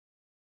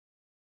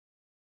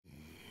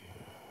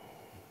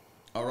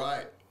All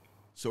right.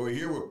 So we're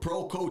here with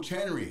Pro Coach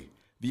Henry,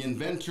 the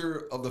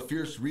inventor of the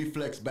Fierce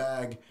Reflex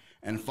Bag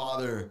and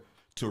father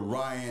to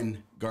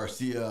Ryan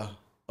Garcia,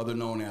 other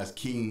known as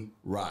King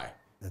Rye.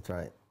 That's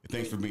right.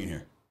 Thanks for being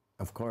here.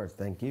 Of course.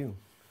 Thank you.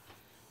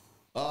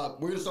 We're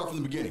going to start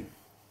from the beginning.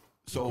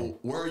 So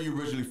where are you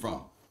originally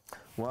from?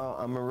 Well,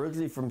 I'm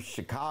originally from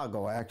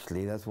Chicago,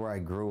 actually. That's where I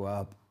grew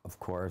up, of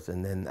course.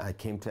 And then I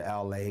came to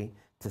L.A.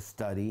 to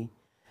study.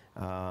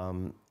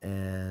 And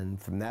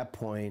from that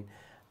point,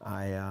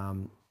 I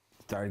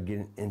started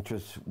getting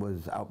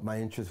my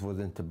interest was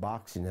into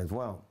boxing as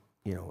well.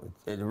 You know,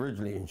 it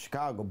originally in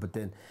Chicago, but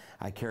then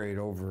I carried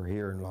over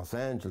here in Los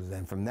Angeles.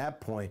 And from that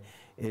point,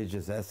 it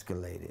just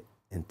escalated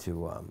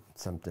into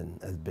something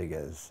as big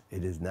as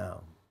it is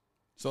now.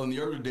 So in the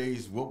early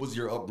days, what was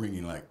your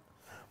upbringing like?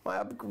 My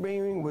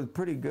upbringing was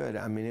pretty good.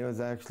 I mean, it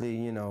was actually,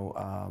 you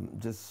know,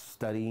 just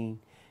studying,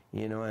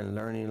 you know, and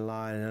learning a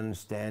lot and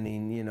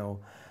understanding, you know,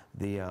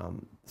 the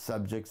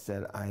subjects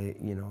that I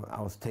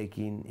was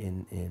taking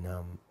in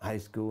high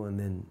school and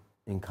then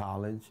in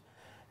college.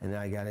 And then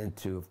I got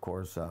into, of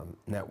course,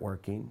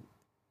 networking.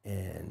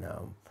 And,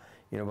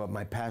 you know, but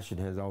my passion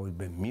has always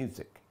been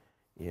music,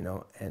 you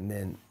know. And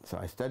then, so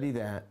I studied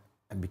that.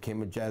 I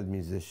became a jazz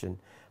musician.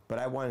 But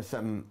I wanted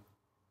something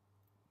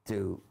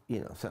to,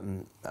 you know,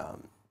 something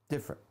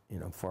different, you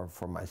know,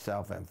 for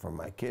myself and for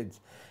my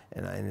kids.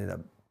 And I ended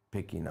up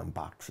picking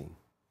boxing.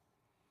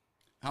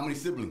 How many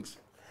siblings?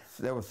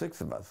 There were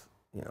 6 of us,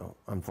 you know.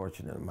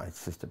 Unfortunately, my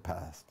sister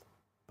passed.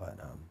 But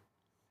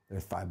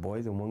there's 5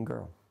 boys and 1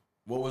 girl.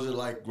 What was it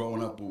like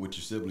growing up with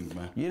your siblings,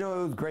 man? You know,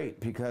 it was great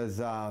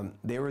because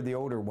they were the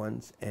older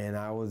ones and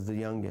I was the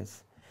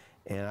youngest.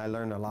 And I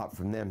learned a lot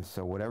from them.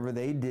 So whatever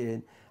they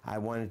did, I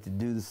wanted to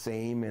do the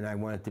same and I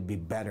wanted to be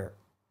better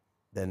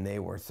than they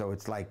were. So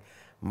it's like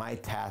my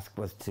task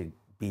was to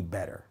be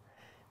better,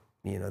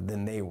 you know,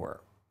 than they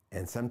were.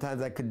 And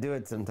sometimes I could do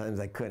it, sometimes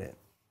I couldn't.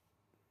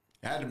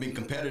 It had to be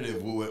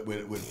competitive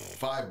with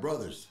 5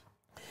 brothers.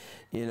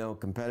 You know,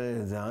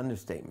 competitive is an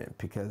understatement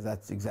because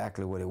that's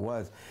exactly what it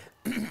was.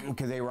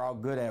 Because they were all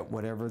good at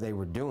whatever they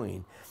were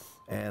doing.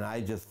 And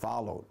I just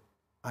followed.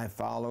 I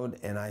followed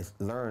and I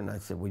learned. I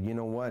said, well, you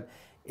know what?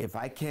 If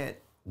I can't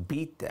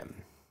beat them,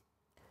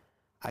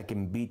 I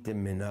can beat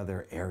them in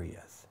other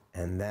areas.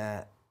 And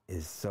that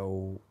is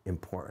so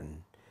important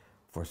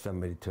for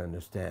somebody to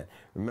understand.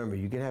 Remember,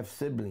 you can have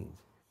siblings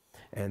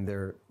and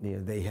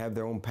they have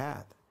their own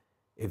path.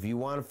 If you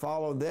want to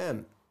follow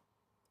them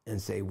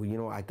and say, well, you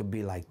know, I could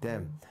be like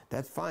them,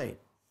 that's fine.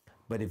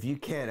 But if you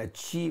can't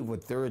achieve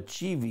what they're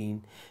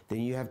achieving,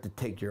 then you have to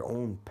take your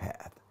own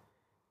path.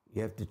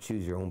 You have to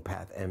choose your own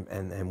path.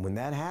 And when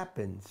that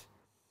happens,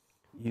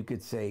 you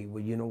could say,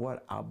 well, you know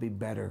what? I'll be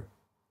better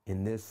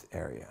in this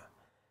area.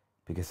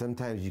 Because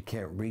sometimes you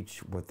can't reach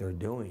what they're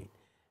doing.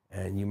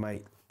 And you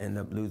might end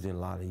up losing a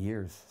lot of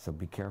years. So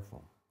be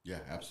careful. Yeah,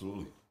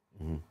 absolutely.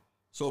 Mm-hmm.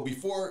 So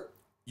before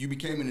you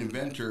became an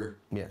inventor,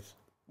 yes,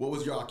 what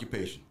was your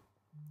occupation?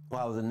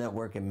 Well, I was a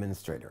network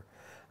administrator.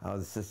 I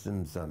was a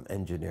systems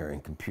engineer in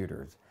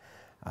computers.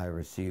 I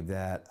received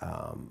that.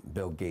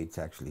 Bill Gates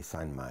actually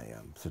signed my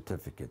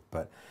certificate,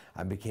 but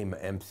I became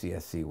an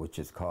MCSE, which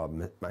is called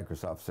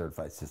Microsoft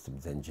Certified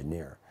Systems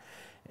Engineer.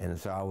 And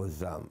so I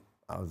was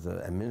an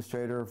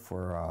administrator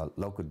for a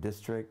local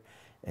district,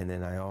 and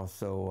then I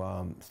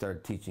also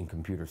started teaching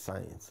computer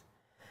science,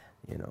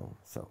 you know,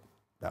 so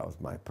that was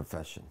my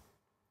profession.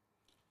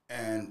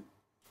 And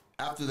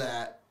after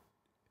that,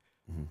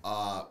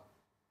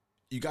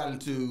 you got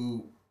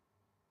into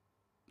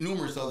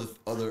numerous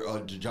other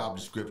job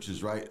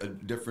descriptions,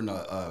 right? Different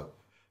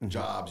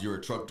jobs. You're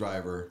a truck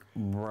driver,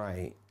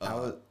 right? I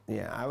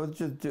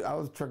was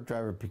a truck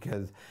driver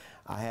because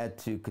I had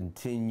to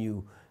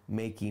continue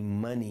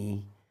making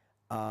money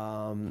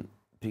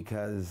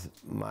because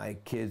my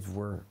kids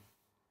were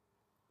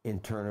in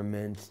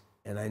tournaments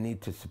and I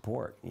need to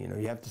support. You know,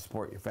 you have to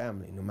support your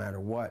family no matter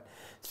what.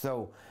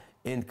 So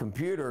in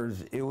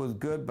computers, it was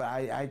good, but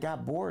I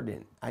got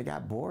bored. I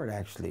got bored,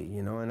 actually,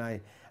 you know, and I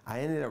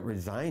ended up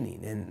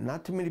resigning. And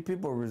not too many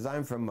people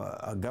resign from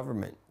a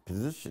government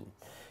position.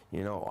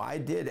 You know, I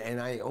did,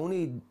 and I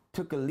only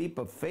took a leap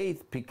of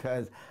faith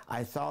because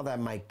I saw that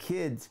my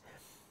kids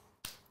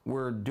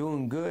were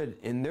doing good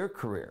in their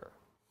career.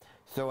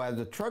 So as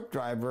a truck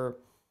driver,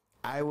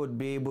 I would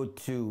be able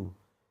to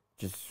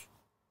just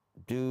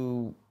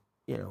do,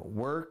 you know,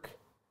 work,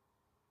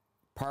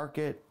 park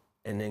it,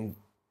 and then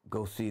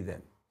go see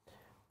them.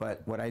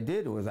 But what I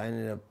did was I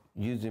ended up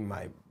using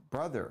my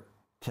brother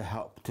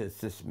to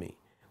assist me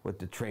with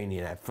the training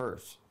at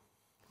first.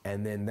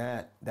 And then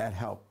that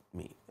helped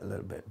me a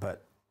little bit.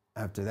 But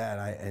after that,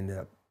 I ended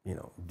up, you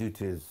know, due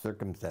to his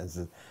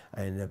circumstances,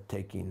 I ended up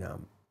taking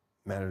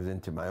matters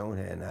into my own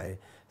hand. I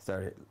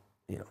started,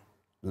 you know,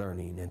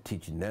 learning and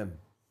teaching them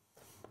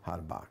how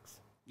to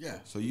box. Yeah,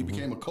 so you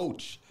became a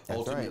coach, That's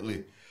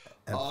ultimately.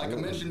 Right. Like I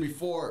mentioned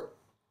before,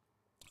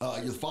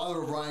 you're the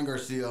father of Ryan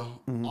Garcia,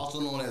 also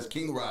known as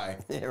King Rye.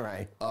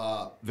 Right.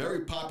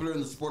 Very popular in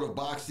the sport of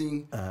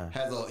boxing,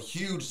 has a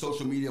huge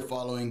social media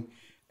following,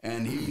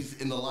 and he's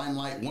in the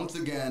limelight once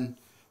again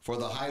for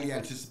the highly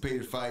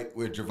anticipated fight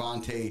with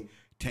Gervonta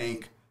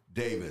Tank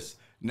Davis.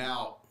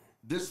 Now,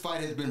 this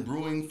fight has been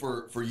brewing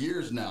for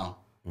years now,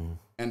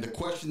 and the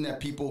question that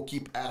people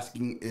keep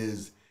asking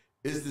is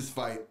this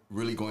fight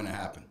really going to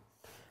happen?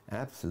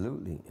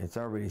 Absolutely. It's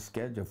already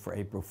scheduled for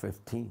April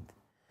 15th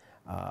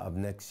of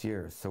next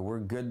year. So we're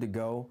good to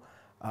go.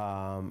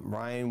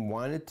 Ryan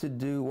wanted to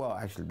do, well,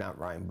 actually not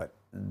Ryan, but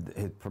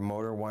his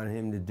promoter wanted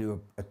him to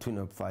do a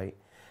tune-up fight.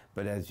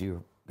 But as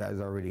you guys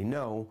already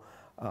know,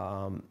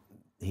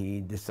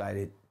 he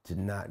decided to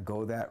not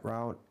go that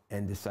route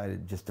and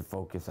decided just to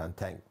focus on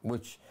Tank,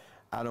 which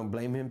I don't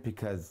blame him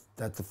because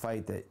that's a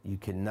fight that you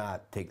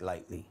cannot take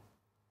lightly.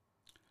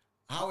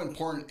 How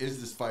important is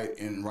this fight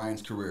in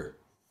Ryan's career?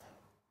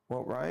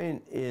 Well,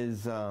 Ryan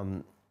is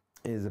a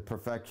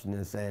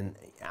perfectionist, and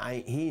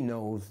he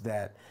knows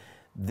that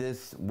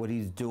what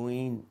he's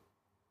doing,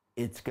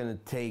 it's going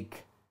to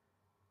take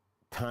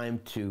time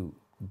to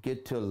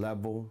get to a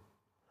level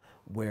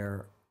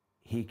where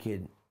he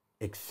could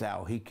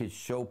excel. He could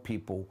show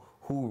people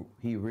who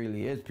he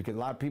really is, because a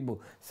lot of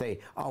people say,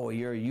 oh, well,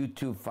 you're a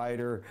YouTube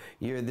fighter,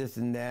 you're this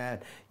and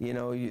that,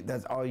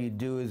 that's all you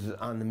do is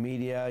on the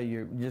media,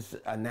 you're just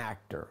an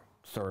actor,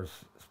 so to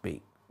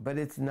speak. But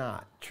it's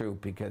not true,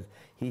 because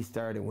he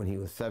started when he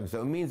was 7.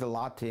 So it means a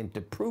lot to him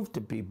to prove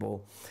to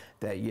people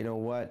that, you know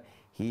what,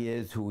 he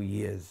is, who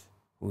he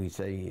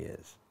say he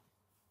is.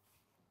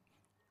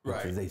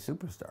 Right. Which is a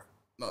superstar.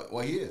 No,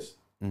 well, he is.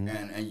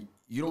 And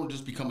you don't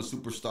just become a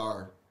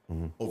superstar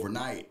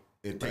overnight.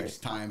 It takes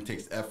time,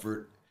 takes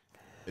effort.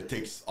 It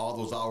takes all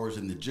those hours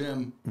in the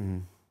gym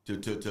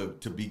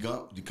to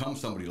become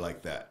somebody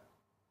like that,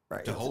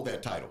 right? To hold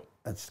that title.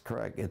 That's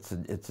correct. It's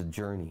a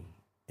journey.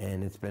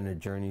 And it's been a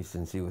journey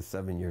since he was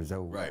 7 years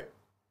old. Right.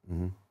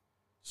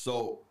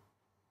 So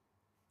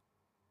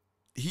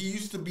he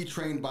used to be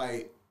trained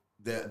by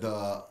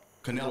the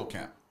Canelo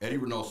camp. Eddie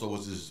Reynoso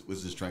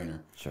was his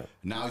trainer. Sure.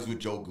 Now he's with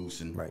Joe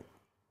Goosen. Right.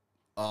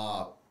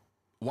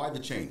 Why the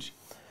change?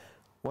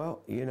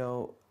 Well,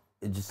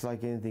 just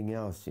like anything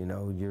else,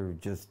 you're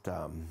just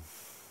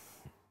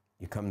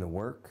you come to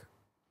work,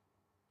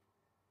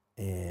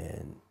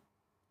 and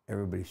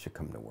everybody should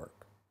come to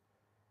work.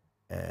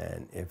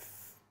 And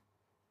if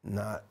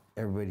not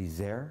everybody's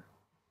there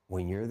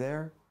when you're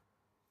there,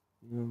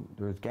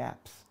 there's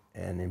gaps.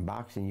 And in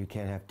boxing, you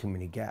can't have too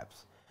many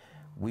gaps.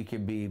 We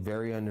could be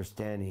very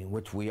understanding,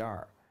 which we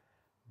are.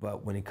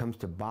 But when it comes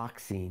to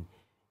boxing,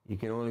 you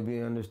can only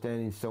be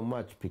understanding so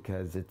much,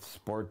 because it's a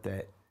sport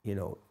that,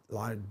 a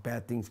lot of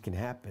bad things can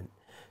happen.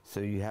 So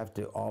you have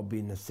to all be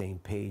in the same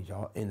page,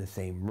 all in the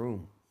same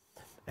room.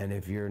 And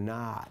if you're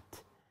not,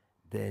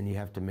 then you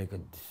have to make a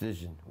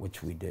decision,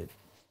 which we did.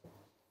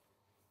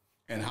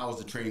 And how is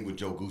the training with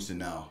Joe Goosen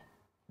now?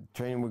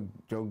 Training with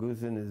Joe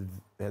Goosen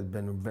has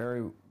been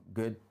very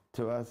good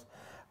to us.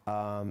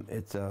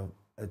 It's a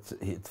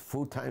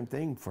full-time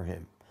thing for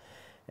him,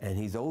 and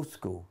he's old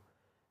school,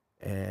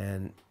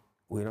 and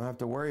we don't have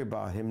to worry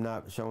about him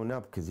not showing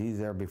up, because he's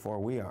there before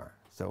we are.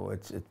 So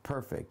it's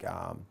perfect.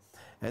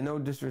 And no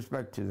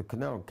disrespect to the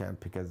Canelo camp,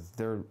 because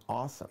they're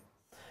awesome,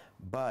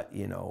 but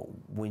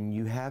when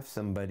you have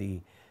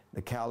somebody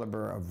the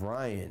caliber of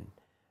Ryan,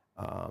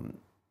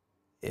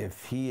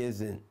 if he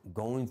isn't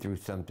going through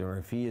something, or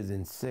if he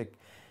isn't sick,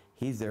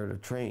 he's there to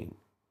train.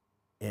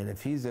 And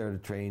if he's there to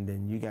train,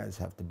 then you guys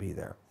have to be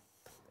there.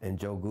 And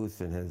Joe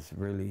Goosen has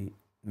really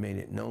made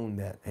it known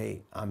that,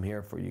 hey, I'm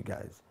here for you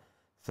guys.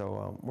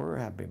 So we're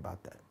happy about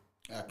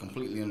that.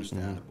 Completely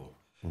understandable.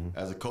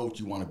 As a coach,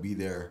 you want to be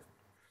there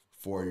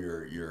for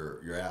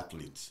your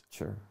athletes.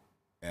 Sure.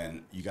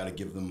 And you got to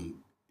give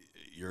them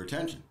your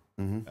attention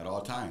at all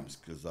times,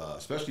 because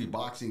especially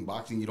boxing,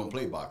 you don't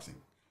play boxing.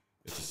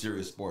 It's a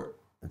serious sport.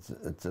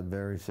 It's a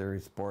very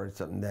serious sport. It's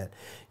something that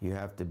you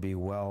have to be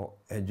well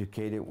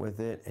educated with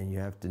it, and you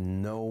have to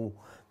know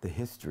the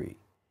history,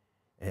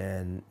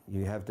 and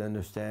you have to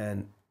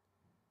understand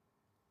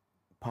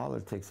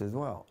politics as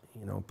well,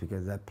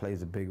 because that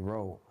plays a big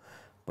role.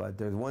 But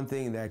there's one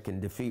thing that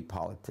can defeat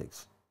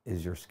politics,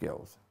 is your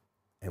skills.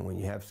 And when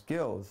you have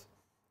skills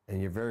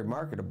and you're very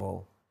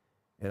marketable,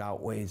 it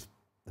outweighs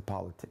the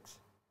politics.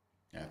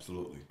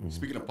 Absolutely.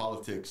 Speaking of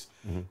politics,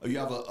 you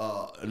have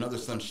another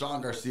son,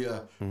 Sean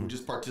Garcia, who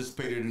just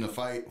participated in a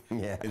fight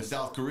in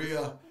South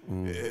Korea.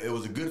 It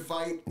was a good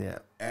fight,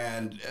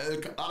 and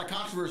a lot of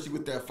controversy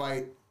with that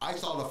fight. I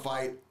saw the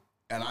fight,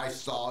 and I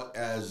saw it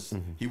as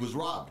he was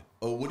robbed.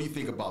 What do you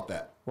think about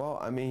that? Well,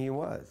 I mean, he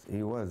was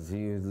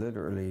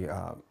literally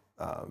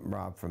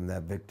robbed from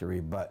that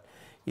victory. But,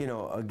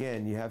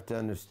 again, you have to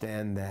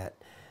understand that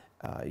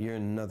you're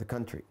in another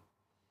country.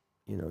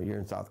 You're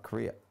in South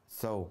Korea.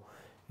 So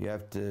you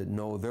have to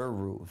know their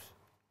rules,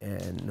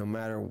 and no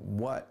matter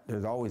what,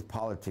 there's always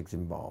politics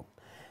involved.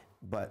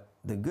 But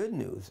the good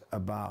news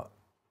about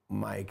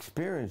my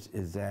experience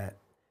is that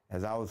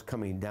as I was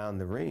coming down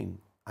the ring,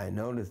 I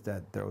noticed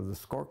that there was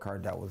a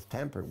scorecard that was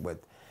tampered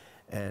with,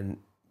 and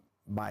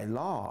by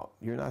law,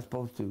 you're not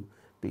supposed to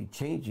be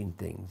changing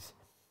things,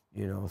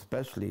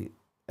 especially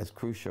as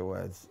crucial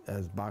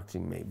as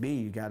boxing may be.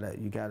 You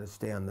gotta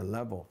stay on the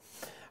level.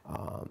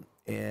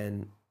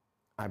 And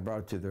I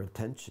brought it to their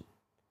attention.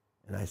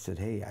 And I said,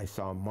 hey, I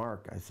saw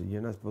Mark. I said,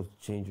 you're not supposed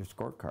to change your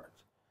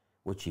scorecards,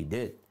 which he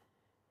did.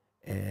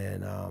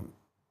 And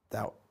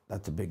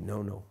that's a big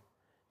no-no.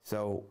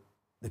 So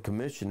the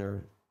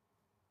commissioner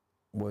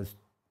was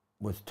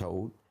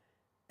told,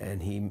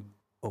 and he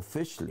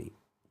officially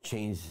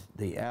changed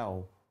the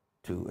L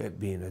to it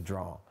being a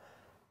draw.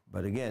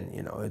 But again,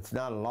 you know, it's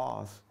not a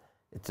loss,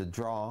 it's a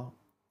draw.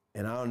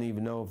 And I don't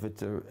even know if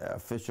it's an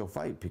official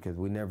fight because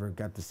we never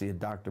got to see a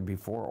doctor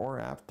before or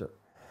after.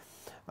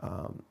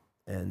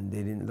 And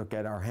they didn't look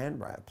at our hand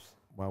wraps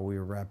while we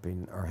were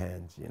wrapping our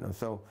hands, you know.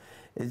 So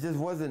it just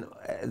wasn't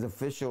as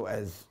official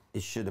as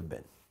it should have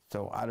been.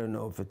 So I don't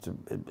know if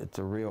it's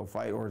a real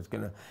fight or it's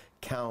going to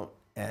count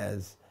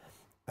as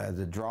a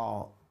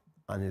draw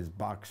on his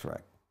box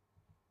rec.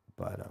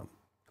 But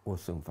we'll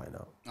soon find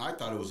out. I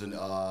thought it was an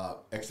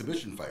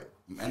exhibition fight.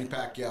 Manny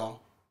Pacquiao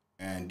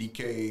and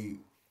DK.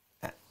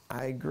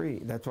 I agree.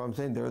 That's what I'm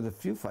saying. There was a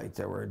few fights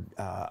that were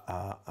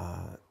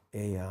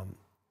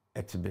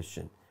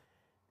exhibition.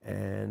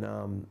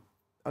 And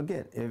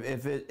again,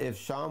 if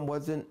Sean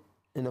wasn't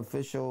an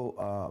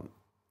official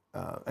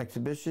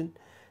exhibition,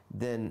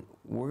 then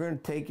we're going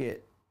to take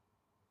it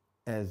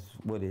as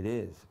what it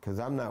is. Because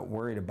I'm not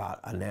worried about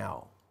an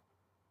L.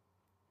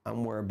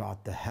 I'm worried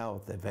about the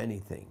health, if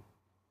anything.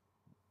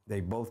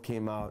 They both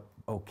came out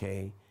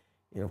okay.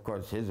 You know, of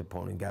course, his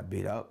opponent got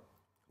beat up,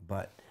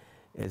 but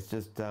it's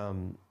just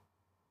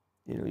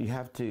you know, you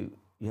have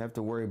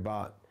to worry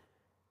about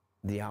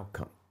the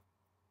outcome.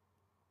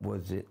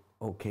 Was it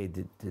okay?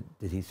 Did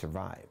he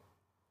survive?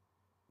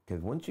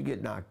 Because once you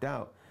get knocked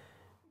out,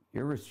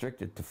 you're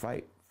restricted to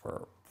fight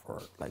for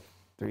like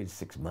 3 to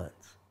 6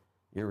 months.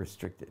 You're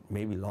restricted,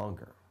 maybe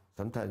longer.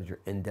 Sometimes you're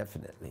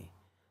indefinitely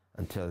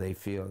until they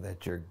feel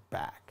that you're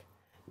back,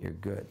 you're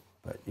good.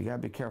 But you gotta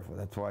be careful.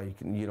 That's why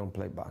you don't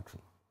play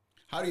boxing.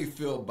 How do you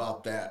feel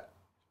about that?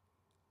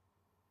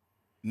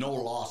 No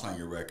loss on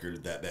your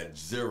record. That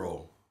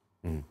zero.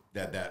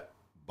 That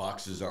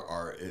boxes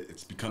are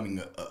it's becoming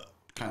a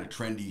kind of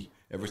trendy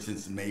ever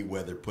since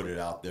Mayweather put it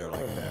out there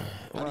like that.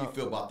 How do you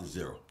feel about the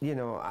zero? You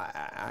know,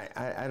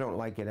 I don't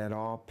like it at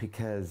all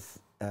because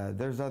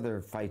there's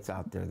other fights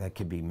out there that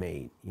could be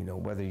made. You know,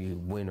 whether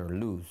you win or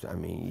lose. I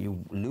mean,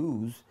 you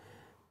lose.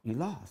 You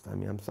lost. I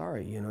mean, I'm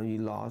sorry, you know, you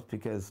lost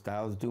because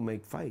styles do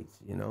make fights,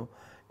 you know.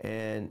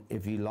 And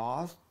if you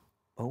lost,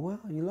 oh,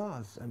 well, you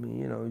lost. I mean,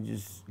 you know,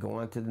 just go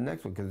on to the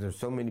next one because there's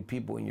so many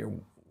people in your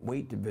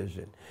weight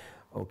division,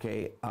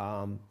 okay?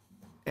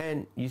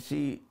 And you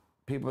see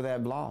people that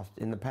have lost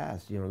in the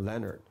past, you know,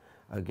 Leonard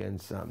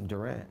against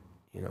Duran,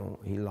 you know,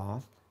 he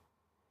lost.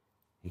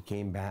 He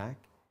came back,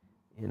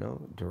 you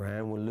know,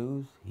 Duran would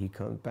lose, he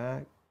comes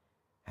back.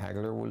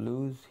 Hagler would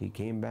lose, he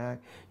came back.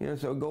 You know,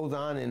 so it goes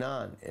on and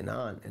on and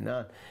on and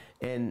on.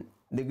 And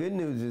the good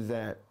news is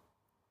that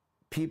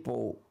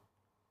people,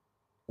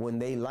 when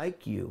they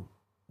like you,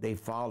 they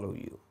follow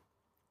you.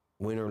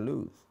 Win or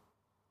lose,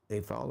 they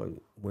follow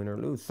you, win or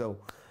lose. So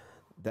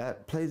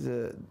that plays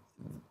a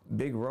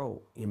big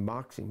role in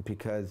boxing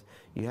because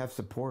you have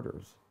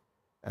supporters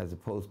as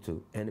opposed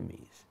to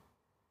enemies.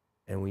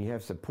 And when you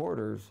have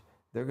supporters,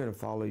 they're gonna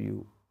follow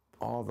you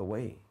all the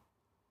way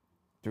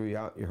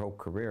throughout your whole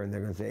career, and they're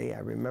going to say, hey, I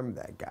remember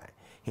that guy.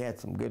 He had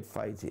some good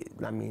fights.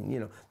 I mean, you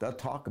know, they'll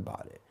talk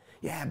about it.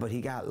 Yeah, but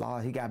he got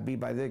lost. He got beat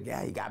by this.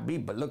 Yeah, he got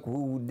beat, but look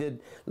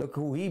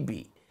who he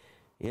beat.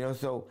 You know,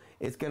 so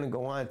it's going to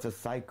go on. It's a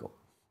cycle.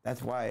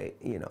 That's why,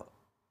 you know,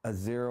 a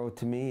zero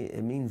to me,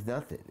 it means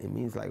nothing. It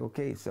means like,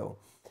 okay, so,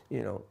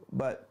 you know,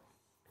 but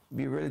if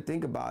you really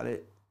think about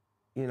it,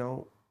 you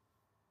know,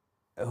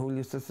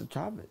 Julio Cesar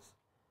Chavez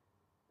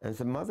and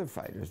some other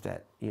fighters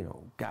that, you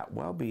know, got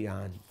well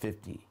beyond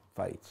 50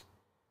 fights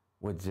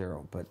with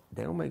zero, but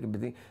they don't make a big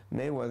thing.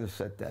 Mayweather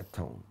set that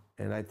tone,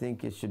 and I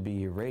think it should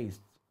be erased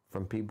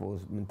from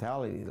people's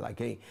mentality. Like,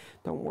 hey,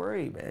 don't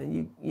worry,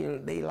 man. You know,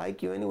 they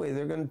like you anyway.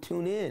 They're going to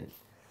tune in.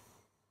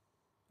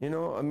 You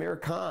know, Amir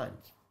Khan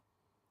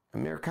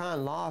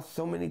lost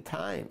so many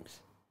times,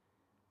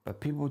 but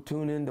people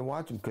tune in to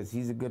watch him because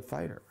he's a good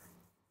fighter,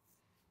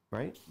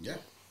 right? Yeah,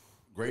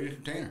 great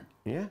entertainer.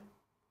 Yeah,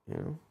 you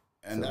know.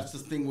 And that's the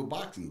thing with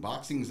boxing.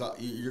 Boxing's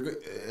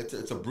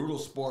it's a brutal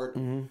sport.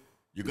 Mm-hmm.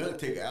 You're gonna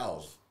take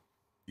L's,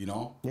 you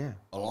know. Yeah.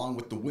 Along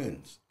with the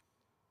wins,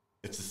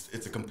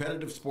 it's a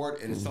competitive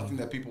sport, and it's something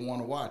that people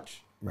want to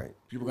watch. Right.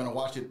 People are gonna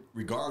watch it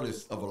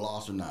regardless of a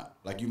loss or not.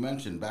 Like you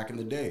mentioned back in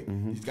the day,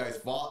 these guys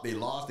fought, they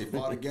lost, they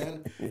fought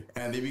again,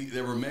 and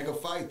they were mega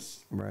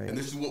fights. Right. And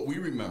this is what we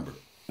remember.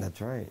 That's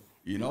right.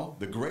 You know,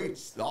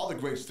 all the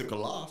greats took a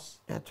loss.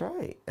 That's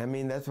right. I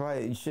mean, that's why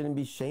you shouldn't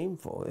be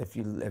shameful if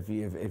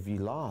you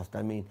lost.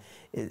 I mean,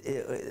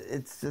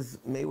 it's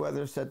just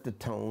Mayweather set the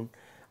tone,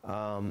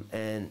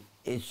 and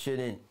it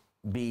shouldn't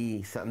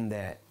be something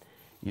that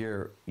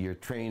your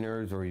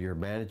trainers or your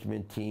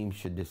management team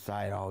should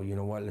decide. Oh, you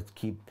know what? Let's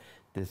keep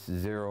this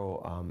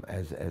zero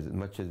as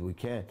much as we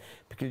can,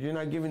 because you're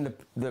not giving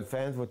the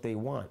fans what they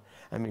want.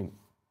 I mean,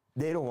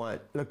 they don't want.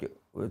 Look at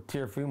what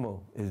Teofimo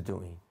is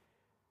doing.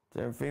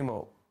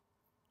 Gervonta,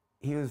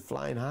 he was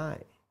flying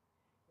high.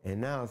 And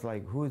now it's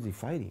like, who is he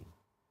fighting?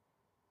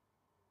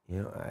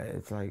 You know,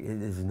 it's like,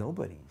 it is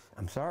nobody's.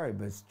 I'm sorry,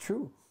 but it's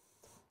true.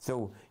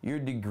 So you're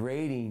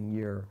degrading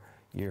your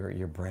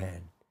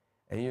brand,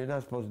 and you're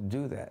not supposed to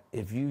do that.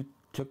 If you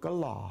took a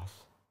loss,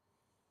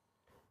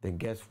 then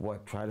guess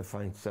what? Try to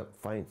find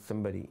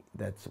somebody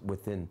that's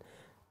within,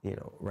 you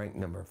know, rank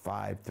number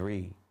 5,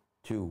 3,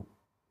 2,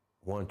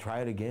 1. Try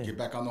it again. Get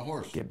back on the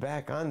horse. Get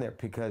back on there,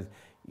 because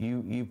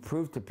you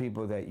proved to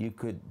people that you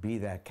could be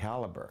that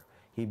caliber.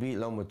 He beat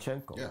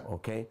Lomachenko. Yeah.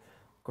 Okay.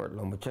 Of course,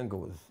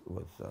 Lomachenko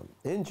was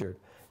injured.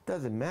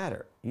 Doesn't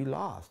matter. You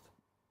lost.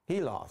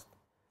 He lost.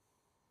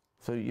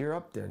 So you're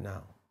up there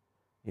now.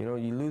 You know,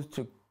 you lose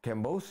to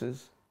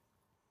Kambosos.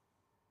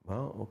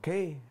 Well,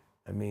 okay.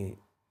 I mean,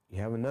 you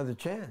have another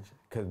chance.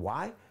 Because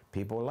why?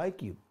 People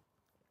like you.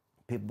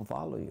 People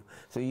follow you.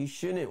 So you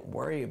shouldn't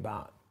worry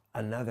about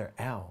another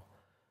L.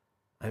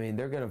 I mean,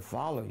 they're going to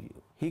follow you.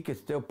 He could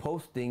still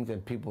post things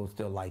and people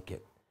still like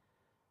it.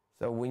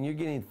 So when you're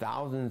getting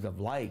thousands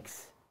of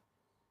likes,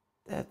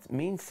 that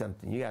means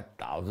something. You got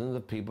thousands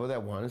of people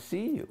that want to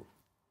see you,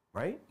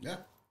 right? Yeah.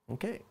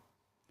 Okay.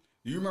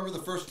 Do you remember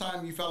the first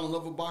time you fell in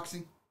love with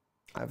boxing?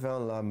 I fell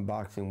in love with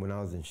boxing when I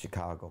was in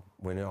Chicago,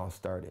 when it all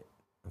started,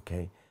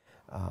 okay?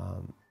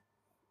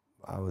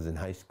 I was in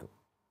high school,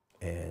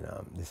 and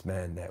this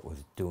man that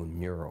was doing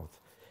murals,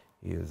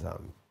 he was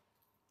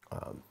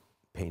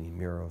painting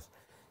murals.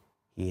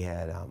 He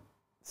had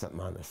something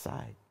on the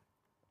side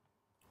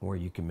where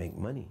you can make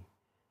money.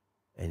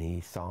 And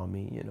he saw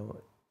me, you know,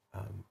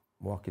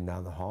 walking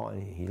down the hall,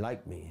 and he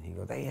liked me. And he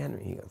goes, "Hey,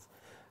 Henry," he goes,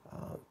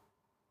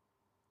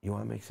 "You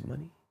want to make some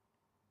money?"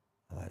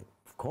 I'm like,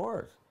 "Of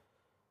course.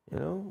 You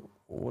know,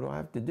 what do I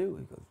have to do?"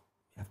 He goes,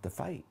 "You have to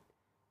fight."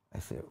 I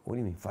said, "What do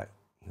you mean fight?"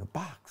 He goes,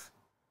 "Box."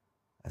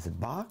 I said,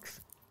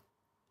 "Box?"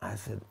 I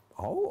said,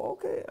 "Oh,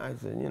 okay." I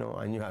said, you know,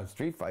 I knew how to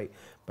street fight,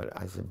 but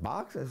I said,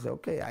 "Box?" I said,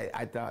 "Okay."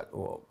 I thought,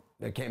 well,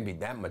 there can't be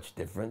that much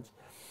difference.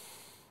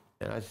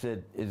 And I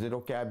said, "Is it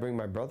okay I bring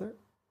my brother?"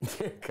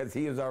 Because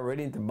he was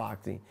already into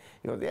boxing.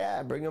 He goes,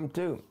 "Yeah, bring him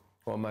too."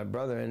 Well, my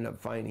brother ended up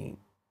fighting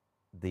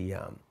the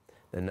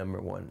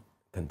 #1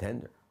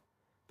 contender,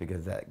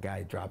 because that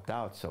guy dropped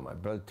out. So my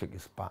brother took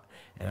his spot,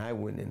 and I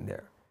went in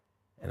there,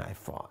 and I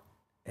fought,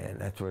 and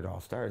that's where it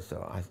all started.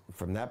 So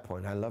from that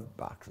point, I loved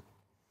boxing.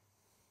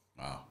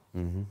 Wow.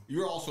 Mm-hmm. You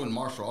were also in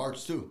martial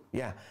arts too.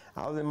 Yeah,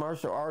 I was in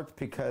martial arts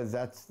because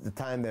that's the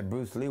time that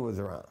Bruce Lee was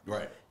around.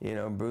 Right. You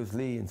know, Bruce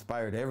Lee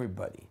inspired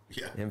everybody.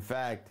 Yeah. In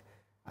fact,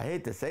 I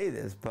hate to say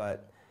this,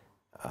 but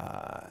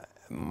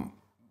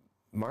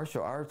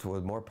martial arts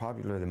was more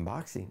popular than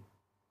boxing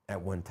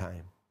at one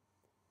time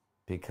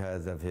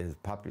because of his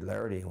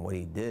popularity and what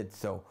he did.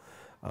 So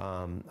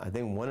I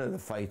think one of the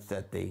fights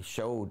that they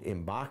showed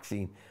in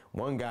boxing,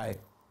 one guy,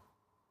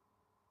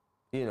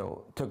 you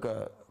know, took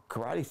a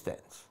karate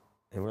stance.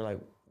 And we're like,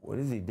 what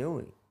is he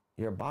doing?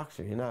 You're a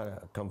boxer. You're not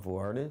a kung fu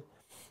artist.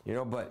 You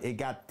know, but it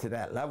got to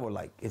that level,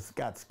 like, it's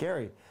got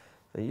scary.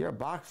 So you're a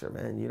boxer,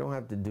 man. You don't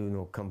have to do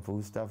no kung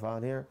fu stuff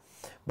out here.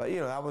 But, you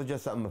know, that was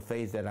just something, a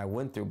phase that I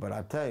went through. But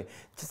I'll tell you,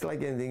 just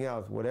like anything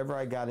else, whatever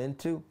I got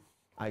into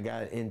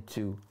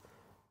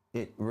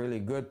it really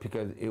good,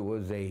 because it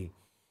was a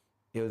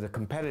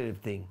competitive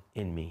thing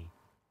in me.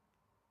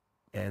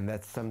 And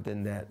that's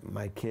something that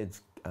my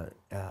kids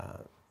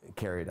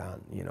carried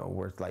on, you know,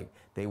 where it's like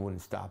they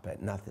wouldn't stop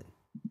at nothing,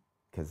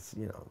 because,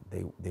 you know,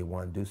 they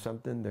want to do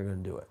something, they're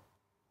going to do it.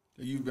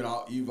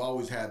 You've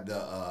always had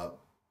the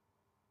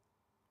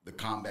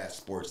combat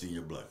sports in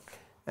your blood.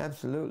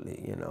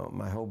 Absolutely. You know,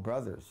 my whole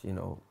brothers, you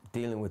know,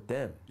 dealing with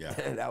them. Yeah.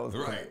 that was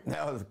right.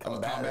 That was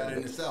combat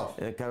in itself.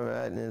 And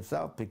combat in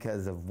itself,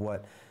 because of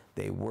what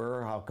they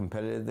were, how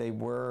competitive they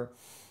were.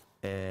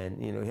 And,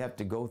 you know, you have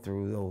to go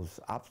through those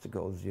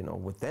obstacles, you know,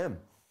 with them,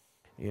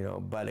 you know.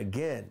 But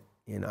again,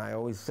 you know, I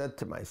always said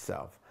to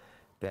myself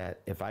that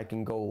if I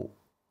can go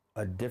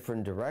a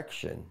different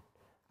direction,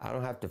 I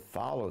don't have to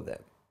follow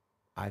them.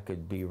 I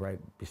could be right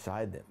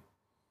beside them,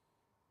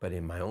 but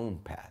in my own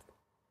path,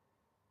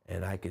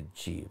 and I could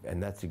achieve.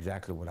 And that's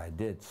exactly what I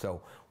did.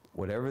 So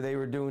whatever they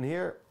were doing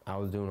here, I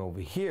was doing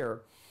over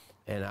here,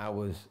 and I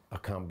was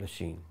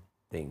accomplishing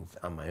things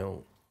on my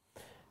own.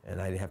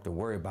 And I didn't have to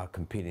worry about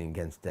competing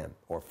against them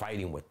or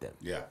fighting with them.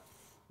 Yeah.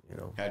 You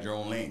know. Had your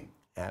own lane.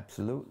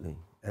 Absolutely.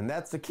 And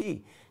that's the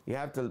key. You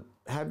have to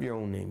have your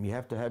own name. You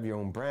have to have your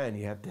own brand.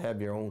 You have to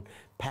have your own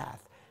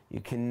path. You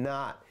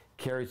cannot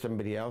carry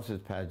somebody else's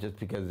path just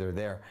because they're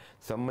there.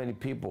 So many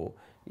people,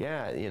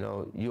 yeah, you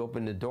know, you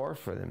open the doors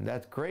for them.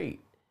 That's great.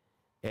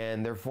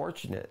 And they're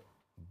fortunate.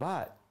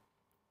 But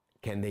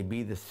can they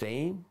be the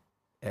same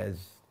as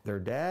their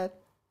dad?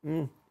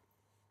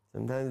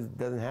 Sometimes it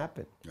doesn't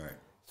happen. Right.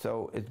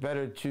 So it's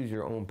better to choose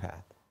your own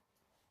path.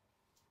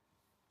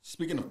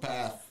 Speaking of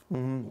path,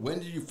 when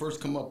did you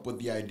first come up with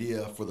the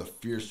idea for the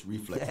Fierce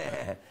Reflex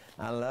bag?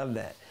 I love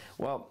that.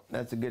 Well,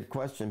 that's a good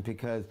question,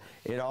 because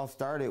it all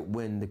started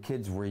when the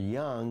kids were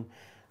young.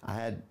 I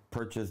had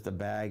purchased a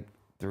bag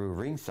through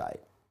Ringside,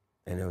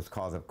 and it was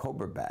called a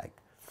Cobra bag.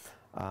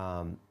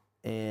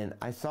 And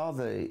I saw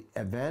the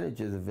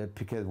advantages of it,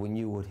 because when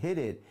you would hit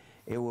it,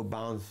 it would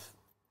bounce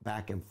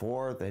back and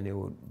forth, and it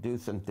would do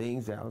some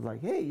things that I was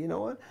like, hey, you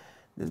know what?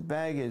 This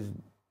bag is,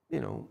 you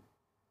know,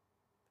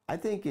 I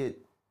think it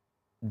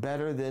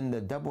better than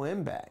the double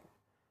M bag.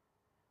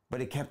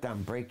 But it kept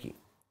on breaking.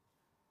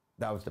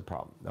 That was the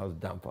problem. That was the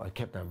downfall. It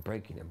kept on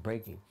breaking and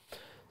breaking.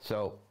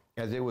 So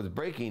as it was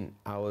breaking,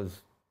 I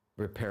was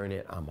repairing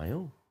it on my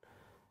own.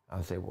 I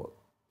would say, well,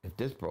 if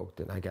this broke,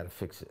 then I got to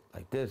fix it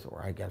like this,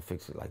 or I got to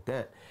fix it like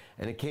that.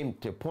 And it came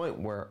to a point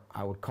where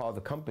I would call the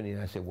company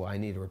and I said, well, I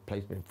need a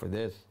replacement for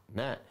this and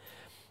that.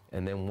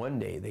 And then one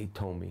day they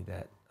told me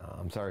that,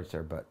 I'm sorry,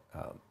 sir, but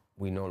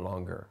we no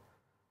longer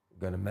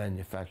going to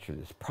manufacture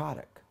this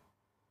product.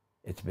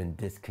 It's been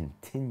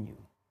discontinued.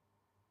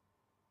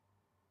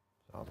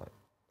 So I was like,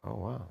 oh,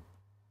 wow.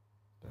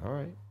 All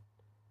right.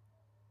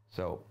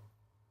 So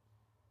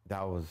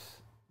that was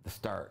the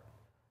start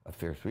of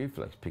Fierce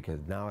Reflex, because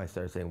now I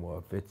started saying, well,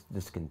 if it's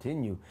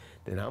discontinued,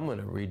 then I'm going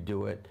to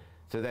redo it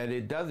so that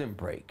it doesn't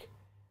break.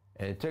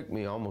 And it took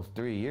me almost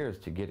 3 years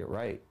to get it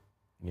right,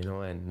 you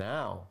know, and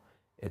now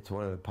it's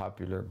one of the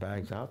popular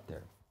bags out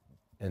there.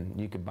 And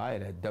you can buy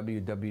it at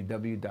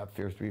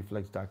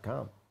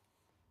www.fiercereflex.com.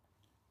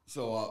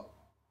 So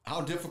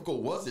how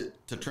difficult was it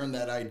to turn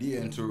that idea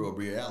into a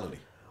reality?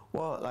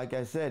 Well, like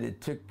I said,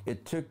 it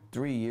took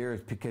 3 years,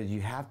 because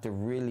you have to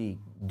really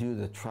do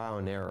the trial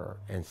and error.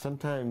 And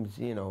sometimes,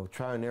 you know,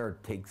 trial and error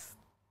takes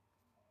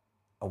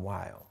a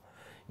while.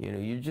 You know,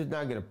 you're just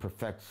not going to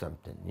perfect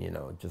something, you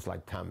know, just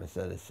like Thomas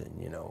Edison,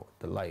 you know,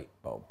 the light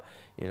bulb.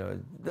 You know,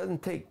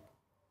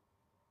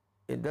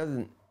 it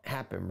doesn't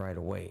happen right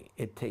away.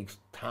 It takes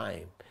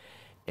time.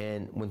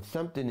 And when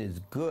something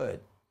is good,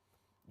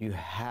 you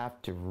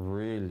have to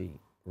really,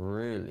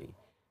 really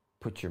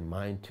put your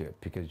mind to it,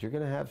 because you're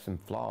going to have some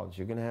flaws.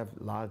 You're going to have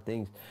a lot of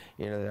things,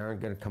 you know, that aren't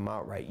going to come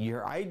out right.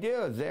 Your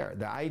idea is there.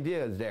 The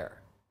idea is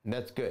there, and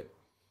that's good.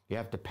 You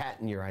have to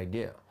patent your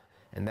idea,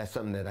 and that's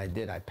something that I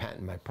did. I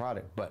patented my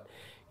product, but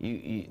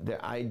the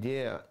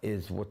idea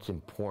is what's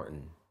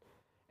important.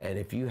 And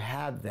if you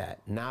have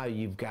that, now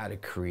you've got to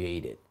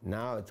create it.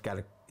 Now it's got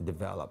to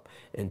develop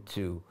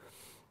into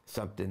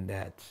something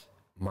that's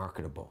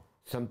marketable,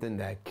 something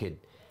that could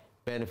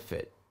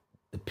benefit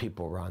the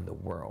people around the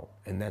world.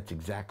 And that's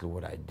exactly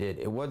what I did.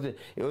 It was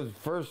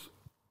first,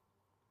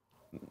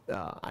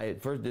 I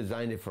had first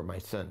designed it for my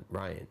son,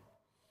 Ryan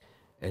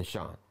and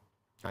Sean.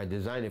 I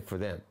designed it for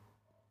them.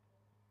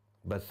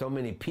 But so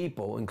many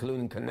people,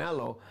 including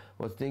Canelo,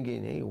 was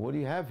thinking, hey, what do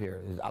you have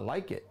here? I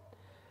like it.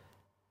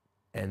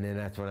 And then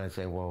that's when I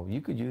said, well,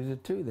 you could use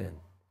it too then.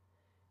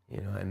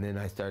 You know, and then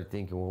I started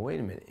thinking, well, wait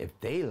a minute, if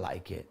they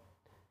like it,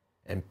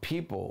 and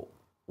people,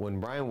 when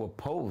Ryan would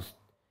post,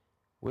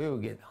 we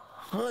would get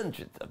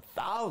hundreds of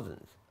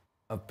thousands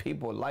of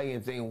people liking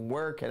and saying,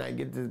 where can I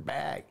get this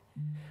bag?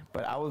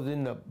 But I was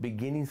in the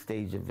beginning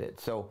stage of it.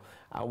 So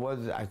I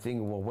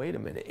thinking, well, wait a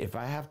minute, if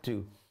I have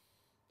to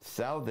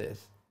sell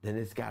this, then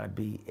it's got to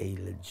be a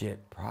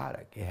legit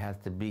product. It has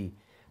to be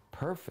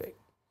perfect.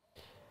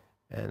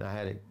 And I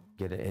had to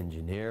get an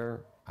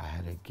engineer. I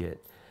had to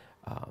get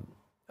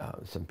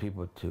some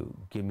people to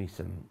give me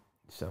some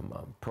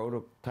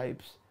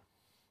prototypes,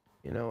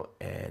 you know,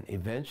 and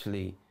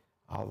eventually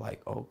I was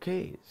like,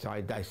 okay. So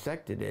I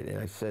dissected it and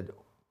I said,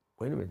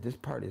 wait a minute, this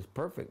part is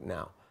perfect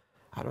now.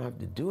 I don't have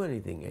to do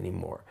anything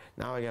anymore.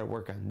 Now I got to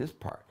work on this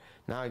part.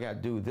 Now I got to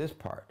do this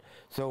part.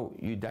 So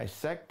you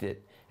dissect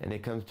it, and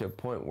it comes to a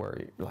point where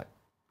you're like,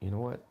 you know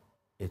what?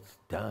 It's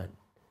done.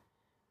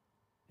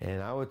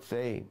 And I would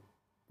say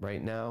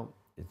right now,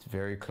 it's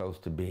very close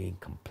to being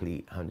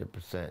complete,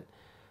 100%.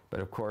 But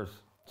of course,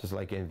 just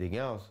like anything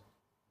else,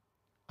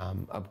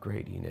 I'm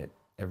upgrading it.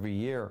 Every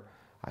year,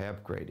 I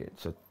upgrade it.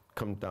 So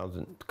come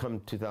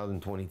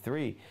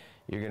 2023,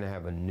 you're going to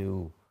have a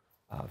new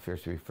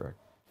Fierce Reflex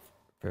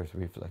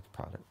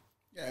product.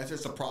 Yeah, it's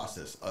just a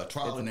process,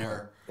 trial and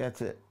error.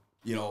 That's it.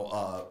 You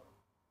know,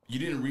 you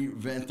didn't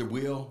reinvent the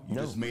wheel, you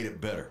just made it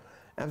better.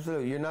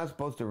 Absolutely. You're not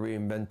supposed to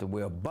reinvent the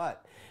wheel,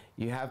 but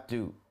you have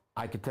to.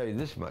 I can tell you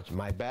this much.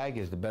 My bag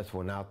is the best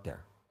one out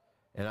there.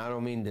 And I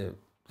don't mean to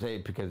say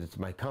it because it's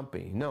my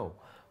company. No.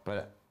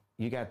 But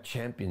you got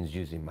champions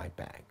using my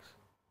bags.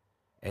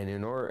 And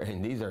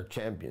and these are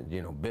champions,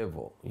 you know,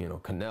 Bivol, you know,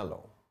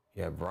 Canelo,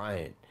 you have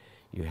Ryan,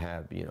 you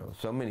have, you know,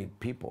 so many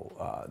people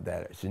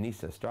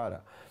Sinisa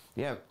Estrada.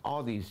 You have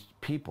all these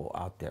people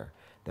out there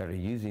that are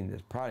using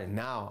this product.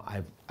 Now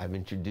I've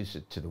introduced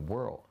it to the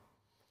world.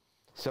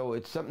 So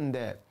it's something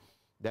that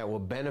will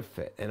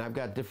benefit. And I've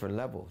got different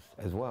levels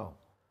as well.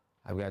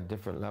 I've got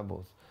different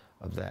levels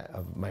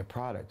of my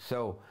product.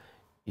 So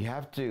you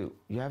have to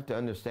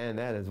understand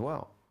that as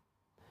well.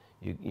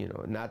 You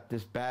know, not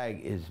this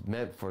bag is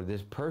meant for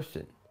this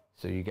person.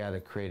 So you got to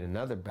create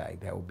another bag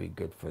that will be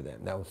good for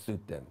them, that will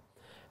suit them.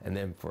 And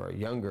then for a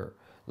younger,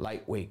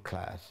 lightweight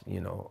class,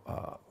 you know,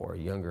 or a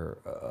younger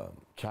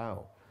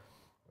child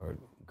or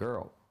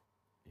girl,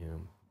 you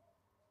know,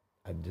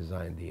 I've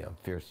designed the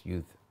Fierce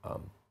Youth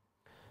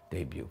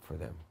debut for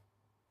them.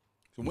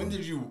 So when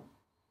did you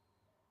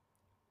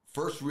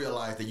first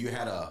realize that you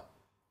had a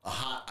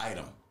hot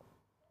item?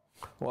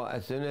 Well,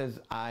 as soon as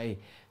I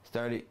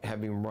started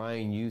having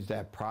Ryan use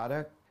that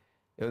product,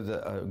 it was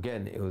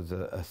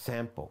a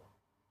sample.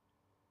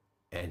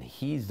 And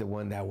he's the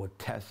one that would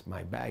test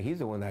my bag. He's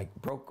the one that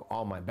broke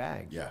all my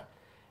bags. Yeah.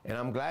 And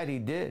I'm glad he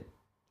did.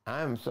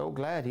 I'm so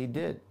glad he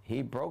did.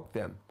 He broke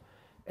them.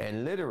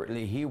 And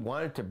literally, he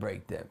wanted to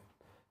break them.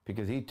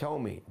 Because he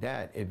told me,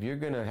 Dad, if you're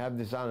going to have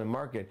this on the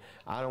market,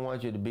 I don't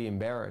want you to be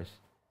embarrassed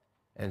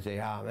and say,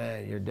 oh,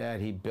 man, your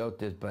dad, he built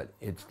this, but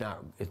it's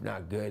not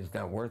good, it's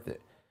not worth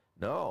it.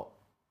 No.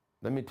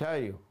 Let me tell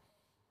you,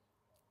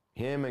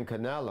 him and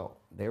Canelo,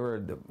 they were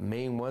the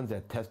main ones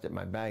that tested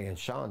my bag, and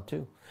Sean,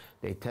 too.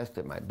 They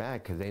tested my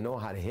bag because they know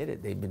how to hit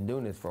it. They've been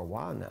doing this for a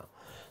while now.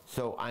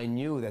 So I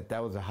knew that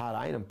that was a hot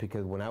item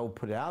because when I would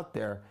put it out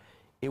there,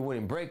 it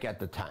wouldn't break at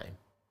the time.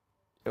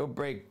 It would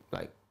break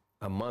like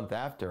a month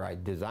after I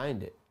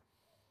designed it.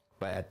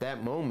 But at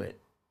that moment,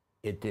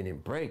 it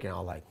didn't break. And I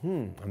was like,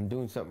 I'm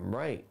doing something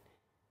right.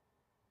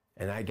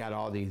 And I got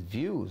all these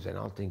views. And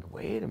I'll think,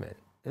 wait a minute,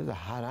 there's a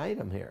hot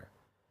item here.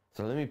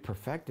 So let me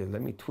perfect it.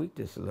 Let me tweak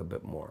this a little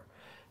bit more.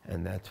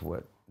 And that's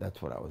what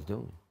I was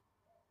doing.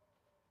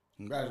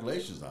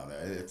 Congratulations on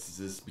that.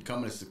 It's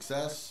becoming a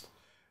success.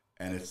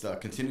 And it's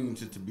continuing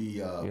to be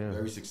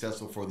very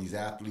successful for these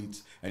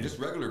athletes and just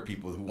regular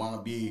people who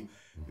want to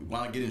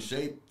get in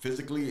shape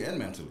physically and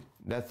mentally.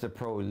 That's the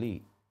pro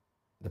elite.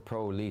 The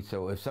pro elite.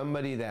 So if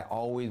somebody that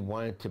always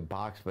wanted to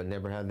box but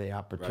never had the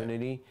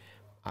opportunity,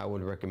 I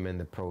would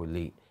recommend the pro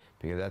elite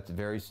because that's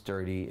very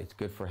sturdy. It's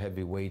good for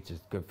heavyweights.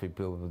 It's good for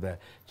people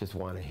that just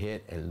want to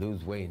hit and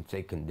lose weight and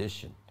stay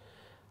conditioned.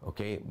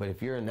 Okay, but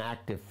if you're an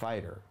active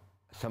fighter,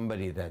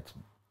 somebody that's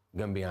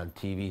going to be on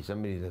TV,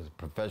 somebody that's a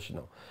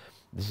professional,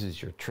 this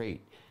is your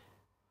trait,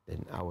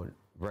 then I would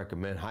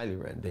highly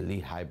recommend the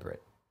Elite Hybrid.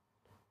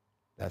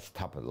 That's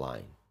top of the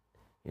line.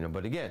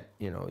 But again,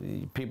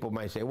 people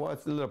might say, well,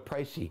 it's a little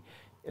pricey.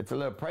 It's a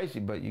little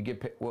pricey, but you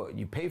get what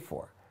you pay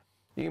for.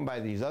 You can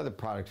buy these other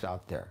products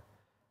out there.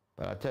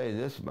 But I'll tell you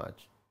this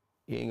much,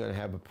 you ain't gonna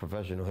have a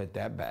professional hit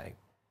that bag.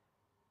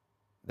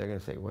 They're gonna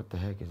say, what the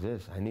heck is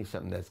this? I need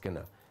something that's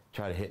gonna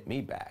try to hit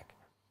me back.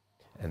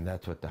 And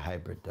that's what the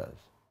hybrid does.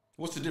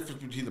 What's the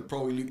difference between the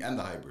Pro Elite and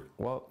the Hybrid?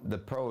 Well, the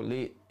Pro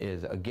Elite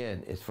is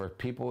for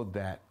people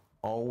that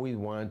always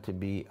wanted to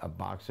be a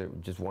boxer,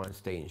 just want to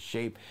stay in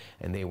shape,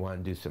 and they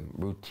want to do some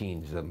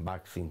routines, some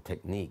boxing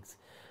techniques,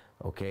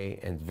 okay?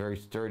 And it's very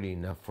sturdy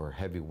enough for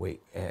heavy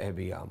weight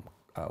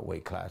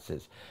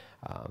classes,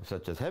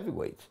 such as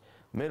heavyweights,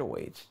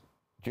 middleweights,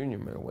 junior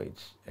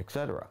middleweights,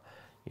 etc.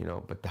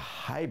 But the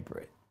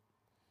Hybrid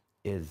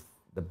is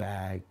the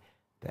bag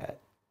that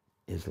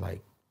is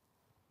like,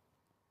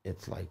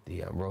 it's like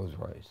the Rolls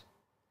Royce.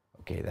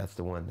 Okay, that's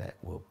the one that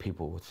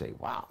people would say,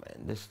 wow,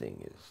 man, this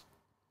thing is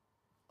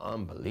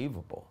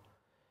unbelievable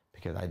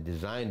because I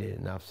designed it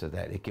enough so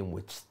that it can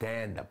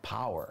withstand the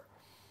power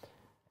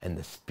and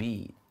the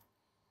speed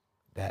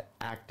that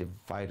active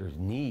fighters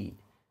need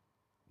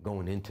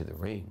going into the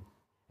ring.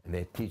 And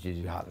it teaches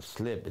you how to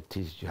slip, it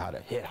teaches you how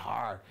to hit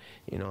hard,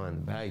 and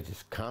the bag's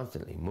just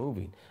constantly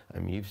moving. I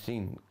mean, you've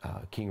seen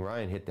King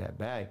Ryan hit that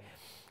bag,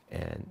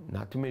 and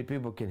not too many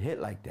people can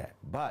hit like that,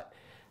 but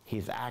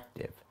he's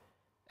active,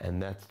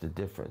 and that's the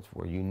difference.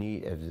 Where you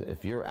need,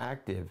 if you're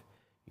active,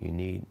 you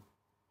need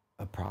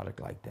a product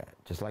like that,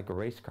 just like a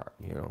race car,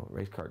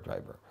 race car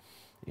driver.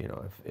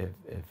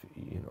 If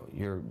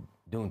you're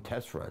doing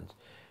test runs,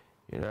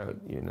 you're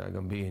not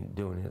going to be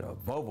doing a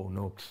Volvo.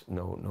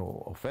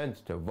 No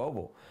offense to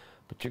Volvo,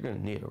 but you're going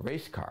to need a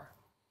race car.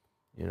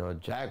 A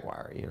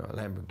Jaguar, a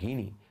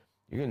Lamborghini.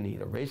 You're going to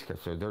need a race car.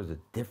 So there's a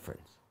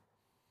difference,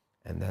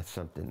 and that's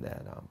something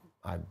that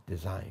I've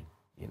designed.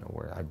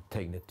 Where I've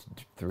taken it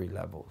to 3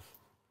 levels.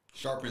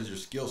 Sharpens your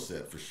skill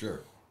set for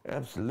sure.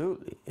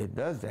 Absolutely, it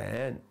does that.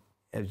 And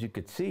as you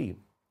could see,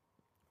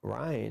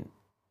 Ryan,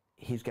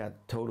 he's got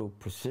total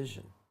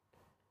precision.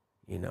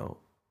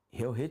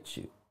 He'll hit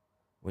you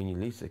when you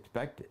least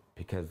expect it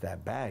because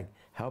that bag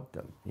helped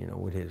him,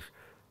 with his,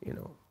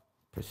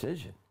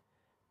 precision.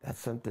 That's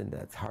something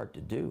that's hard to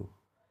do.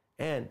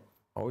 And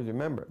always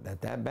remember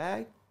that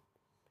bag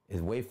is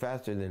way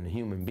faster than a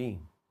human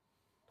being.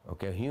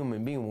 Okay, a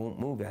human being won't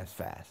move as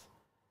fast.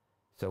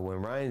 So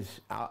when Ryan's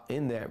out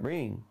in that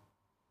ring,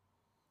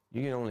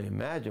 you can only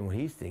imagine what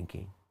he's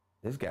thinking.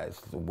 This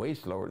guy's way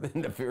slower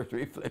than the Fierce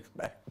Reflex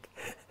back.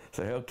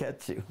 So he'll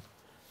catch you.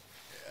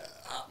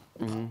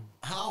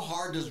 How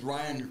hard does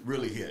Ryan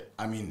really hit?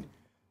 I mean,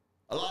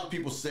 a lot of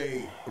people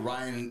say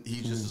Ryan,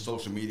 he's just a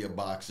social media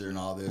boxer and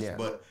all this,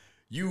 but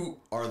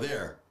you are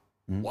there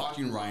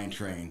watching Ryan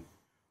train,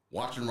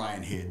 watching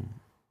Ryan hit.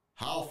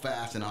 How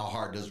fast and how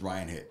hard does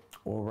Ryan hit?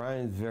 Well,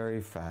 Ryan's very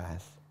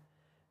fast,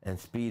 and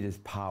speed is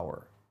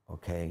power,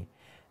 okay?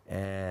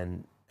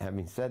 And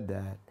having said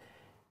that,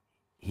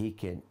 he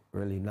can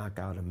really knock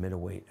out a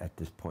middleweight at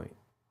this point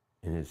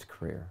in his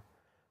career,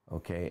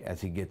 okay? As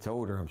he gets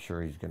older, I'm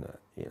sure he's gonna,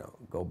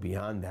 go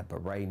beyond that.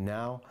 But right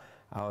now,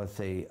 I would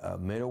say a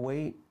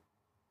middleweight,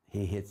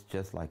 he hits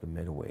just like a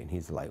middleweight, and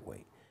he's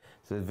lightweight.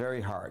 So it's very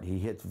hard. He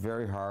hits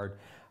very hard.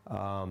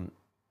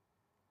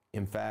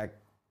 In fact,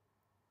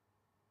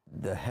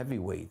 the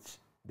heavyweights,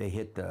 they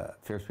hit the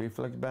fierce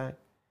reflex back,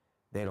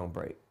 they don't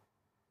break.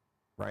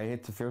 Ryan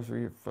hits the fierce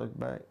reflex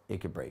back,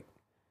 it could break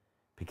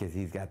because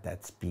he's got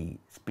that speed.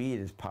 Speed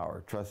is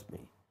power, trust me.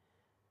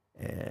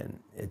 And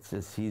it's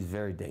just, he's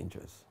very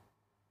dangerous.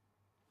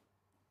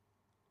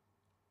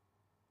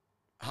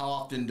 How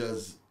often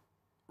does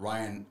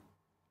Ryan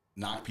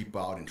knock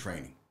people out in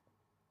training?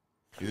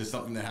 Is it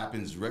something that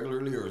happens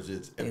regularly, or is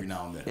it every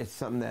now and then? It's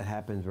something that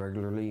happens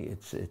regularly.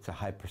 It's a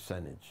high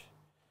percentage.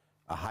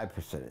 A high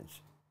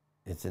percentage.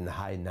 It's in the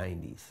high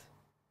 90s.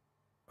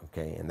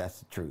 Okay, and that's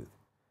the truth.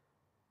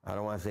 I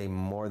don't want to say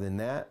more than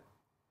that,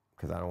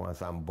 because I don't want to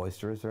sound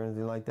boisterous or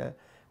anything like that,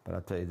 but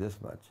I'll tell you this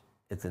much.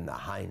 It's in the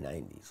high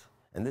 90s.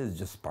 And this is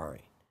just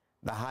sparring.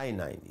 The high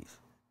 90s.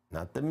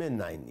 Not the mid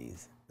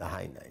 90s, the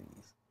high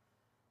 90s.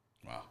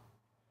 Wow.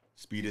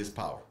 Speed is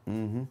power.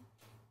 Mm-hmm.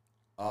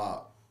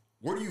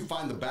 Where do you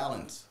find the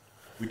balance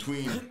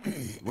between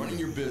running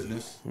your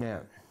business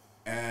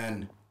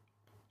and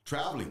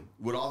traveling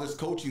with all this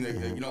coaching that,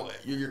 you know,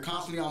 you're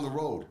constantly on the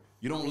road.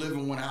 You don't live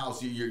in one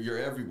house. You're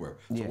everywhere.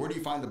 So where do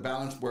you find the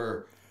balance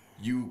where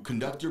you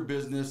conduct your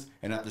business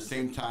and at the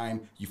same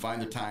time you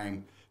find the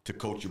time to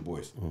coach your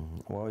boys? Mm-hmm.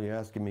 Well, you're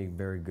asking me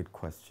very good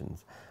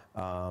questions.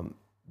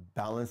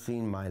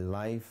 Balancing my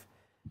life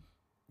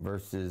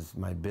versus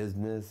my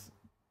business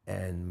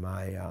and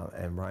my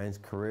and Ryan's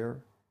career,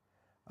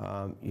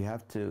 you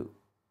have to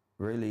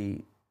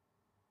really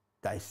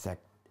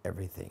dissect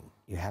everything.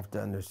 You have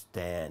to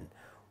understand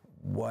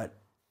what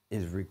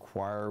is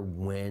required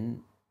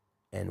when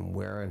and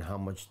where and how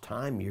much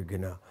time you're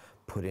gonna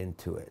put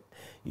into it.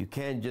 You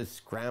can't just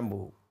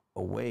scramble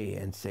away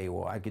and say,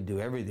 well, I could do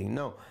everything.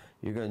 No,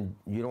 you don't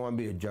want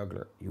to be a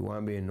juggler. You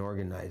want to be an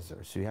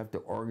organizer. So you have to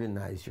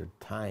organize your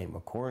time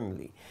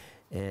accordingly.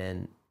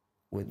 And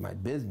with my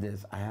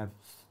business, I have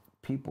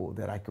people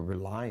that I can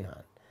rely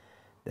on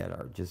that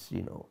are just,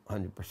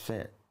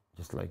 100%,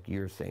 just like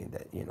you're saying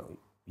that,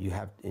 you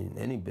have, in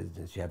any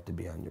business, you have to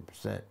be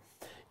 100%,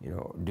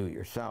 do it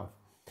yourself.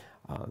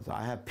 So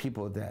I have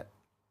people that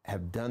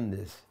have done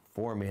this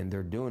for me, and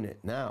they're doing it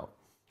now.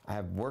 I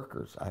have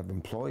workers, I have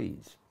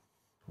employees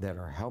that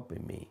are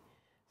helping me,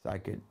 so I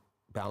could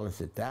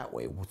balance it that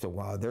way. So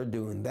while they're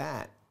doing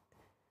that,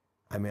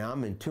 I'm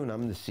in tune.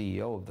 I'm the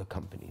CEO of the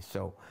company,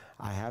 so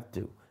I have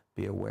to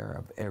be aware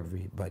of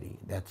everybody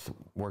that's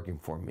working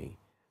for me.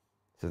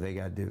 So they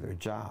got to do their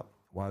job.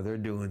 While they're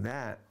doing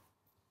that,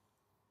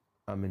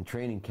 I'm in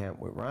training camp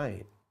with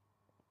Ryan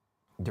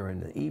during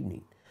the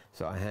evening.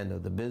 So I handle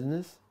the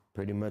business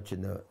pretty much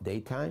in the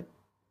daytime,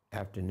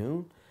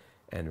 afternoon,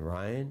 and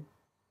Ryan,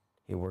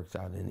 he works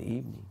out in the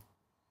evening.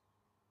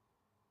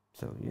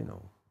 So,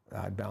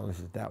 I balance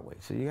it that way.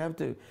 So you have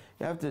to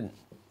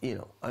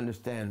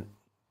understand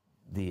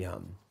the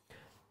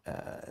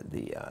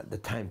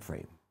time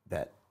frame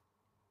that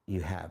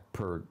you have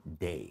per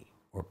day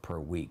or per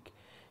week,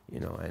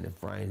 and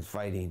if Ryan's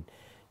fighting,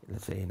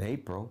 let's say in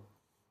April,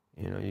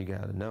 you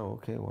got to know,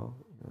 okay, well,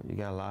 you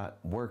got a lot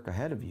of work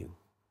ahead of you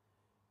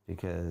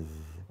because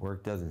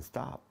work doesn't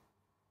stop.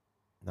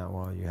 Not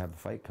while you have a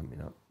fight coming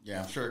up.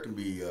 Yeah, I'm sure it can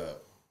be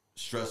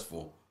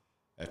stressful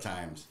at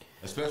times,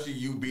 especially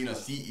you being a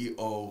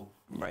CEO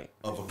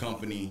of a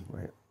company,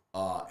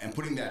 and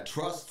putting that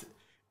trust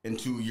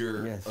into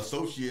your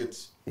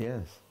associates.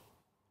 Yes.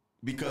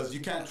 Because you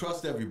can't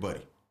trust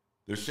everybody.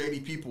 There's shady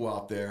people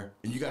out there,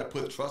 and you got to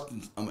put trust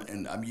in.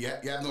 You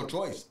have no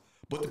choice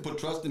but to put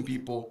trust in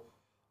people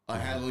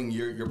handling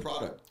your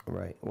product.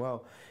 Right.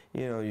 Well,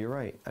 you're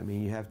right.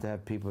 You have to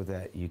have people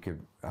that you could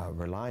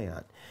rely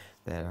on,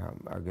 that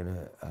are going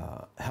to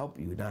help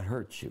you, not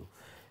hurt you.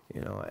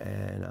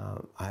 And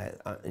I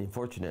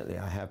unfortunately,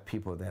 I have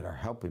people that are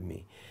helping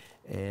me,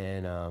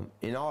 and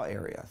in all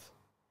areas,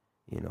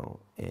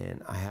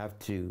 and I have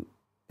to,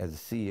 as a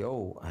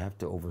CEO, I have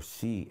to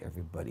oversee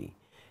everybody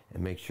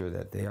and make sure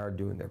that they are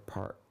doing their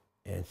part.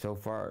 And so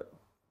far,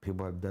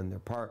 people have done their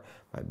part.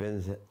 My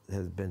business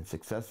has been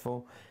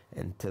successful,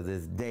 and to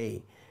this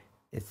day,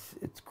 it's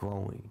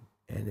growing,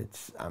 and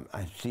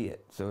I see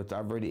it. So it's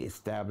already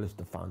established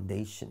the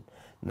foundation.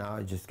 Now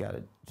I just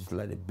gotta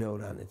let it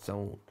build on its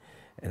own,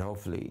 and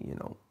hopefully,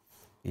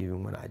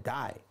 even when I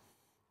die,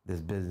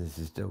 this business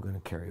is still going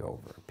to carry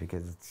over,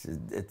 because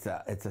it's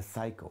a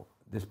cycle.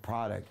 This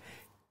product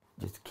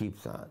just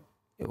keeps on.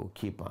 It will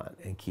keep on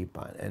and keep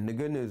on. And the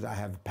good news, I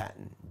have a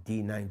patent,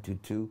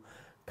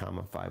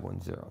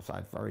 D922,510. So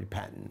I've already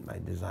patented my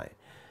design,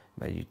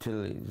 my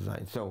utility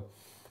design. So,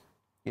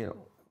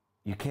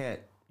 you can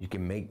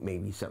make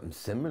maybe something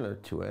similar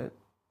to it,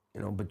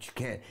 but you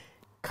can't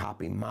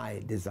copy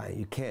my design.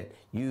 You can't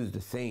use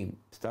the same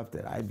stuff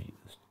that I've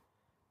used,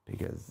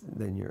 because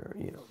then you're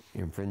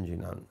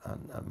infringing on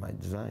my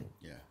design.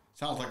 Yeah.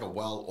 Sounds like a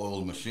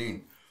well-oiled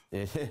machine.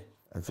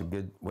 That's a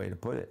good way to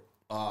put it.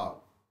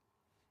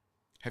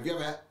 Have you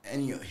ever had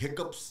any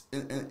hiccups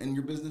in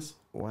your business?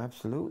 Well,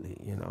 absolutely.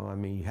 You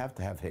have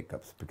to have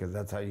hiccups, because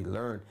that's how you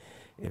learn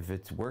if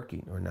it's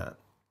working or not.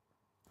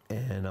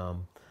 And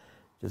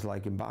just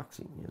like in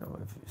boxing,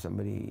 if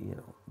somebody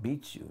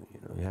beats you,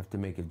 you have to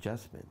make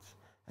adjustments.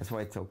 That's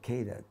why it's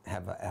okay to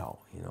have a L,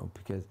 you know,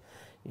 because,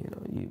 you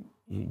know,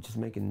 you just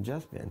make an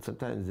adjustment. And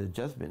sometimes the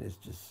adjustment is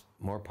just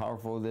more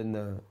powerful than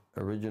the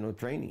original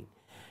training,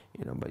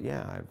 you know. But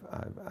yeah,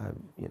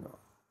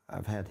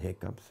 I've had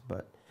hiccups,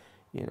 but,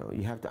 you know,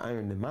 you have to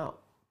iron them out.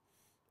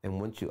 And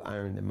once you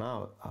iron them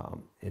out,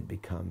 it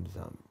becomes,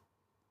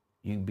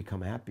 you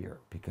become happier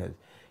because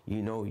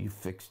you know you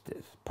fixed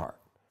this part.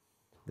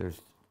 There's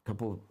a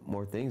couple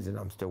more things that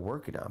I'm still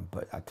working on,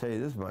 but I'll tell you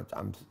this much,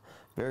 I'm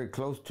very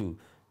close to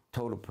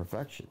total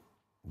perfection.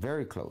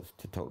 Very close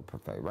to total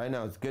perfection. Right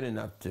now it's good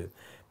enough to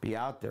be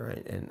out there,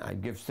 and I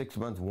give 6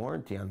 months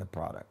warranty on the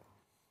product.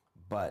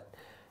 But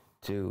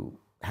to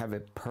have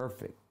it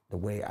perfect the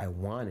way I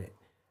want it,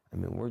 I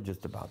mean, we're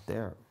just about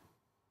there.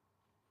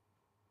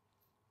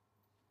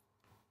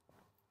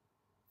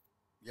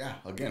 Yeah,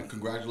 again,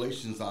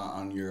 congratulations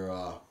on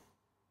your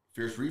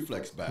Fierce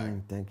Reflex bag.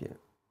 Thank you.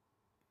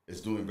 It's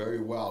doing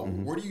very well.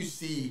 Where do you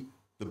see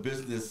the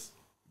business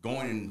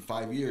going in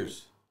 5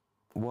 years?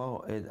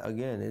 Well,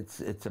 again,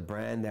 it's a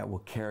brand that will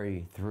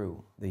carry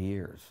through the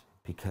years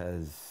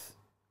because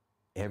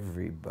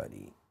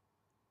everybody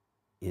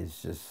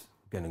is just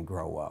going to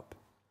grow up.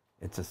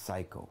 It's a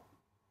cycle.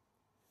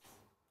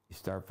 You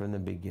start from the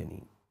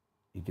beginning.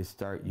 You can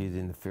start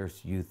using the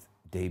Fierce Youth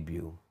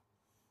debut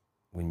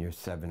when you're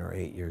 7 or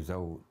 8 years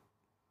old.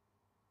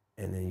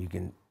 And then you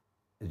can,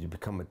 as you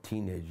become a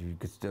teenager, you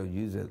can still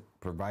use it,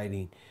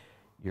 providing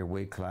your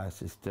weight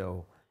class is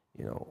still,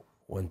 you know,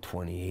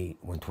 128,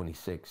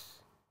 126,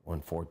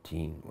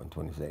 114,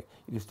 126.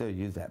 You can still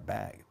use that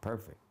bag,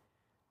 perfect.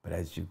 But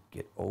as you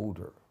get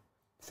older,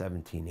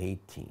 17,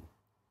 18,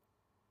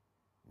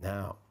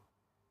 now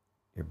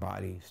your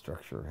body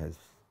structure has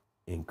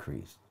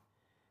increased,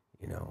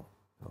 you know.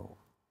 So,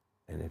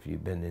 and if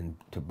you've been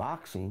into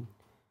boxing,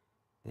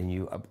 then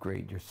you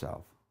upgrade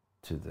yourself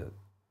to the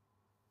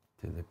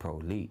pro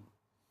elite.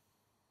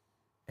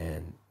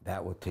 And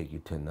that will take you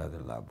to another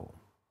level.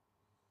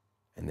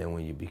 And then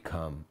when you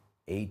become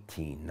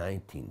 18,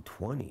 19,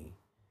 20,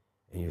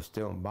 and you're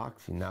still in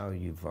boxing, now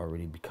you've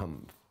already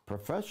become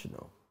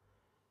professional.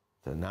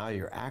 So now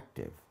you're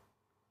active.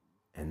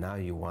 And now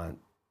you want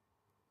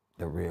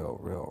the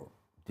real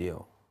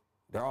deal.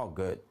 They're all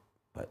good,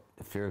 but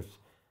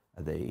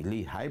the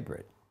elite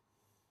hybrid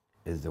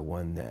is the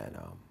one that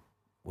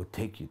will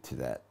take you to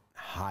that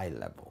high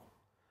level.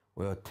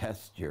 Will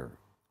test your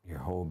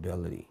whole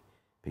ability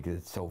because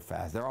it's so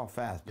fast. They're all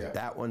fast, but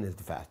that one is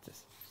the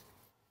fastest.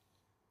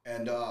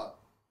 And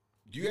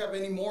do you have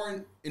any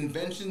more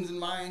inventions in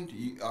mind?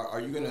 Are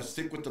you going to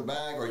stick with the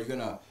bag, or are you going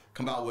to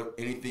come out with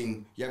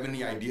anything? You have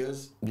any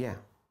ideas? Yeah.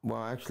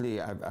 Well, actually,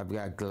 I've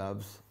got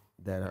gloves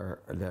that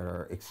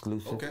are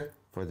exclusive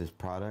for this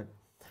product.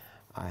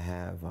 I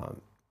have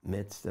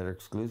mitts that are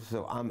exclusive.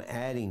 So I'm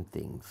adding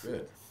things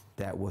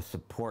that will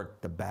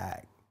support the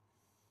bag.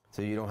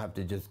 So you don't have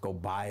to just go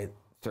buy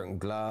certain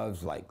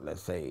gloves, like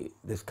let's say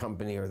this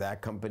company or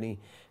that company.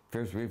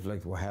 Fierce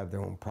Reflex will have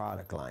their own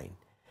product line.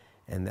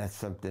 And that's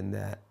something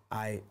that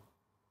I'm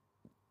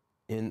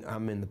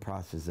in the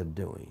process of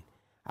doing.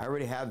 I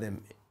already have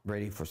them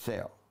ready for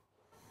sale.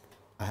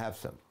 I have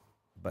some,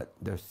 but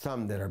there's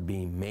some that are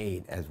being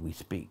made as we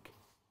speak.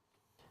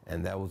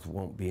 And those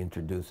won't be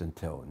introduced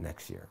until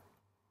next year,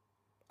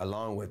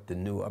 along with the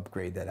new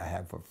upgrade that I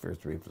have for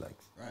Fierce Reflex.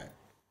 Right.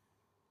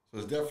 So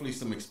there's definitely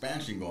some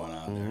expansion going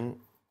on there.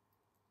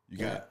 You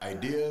got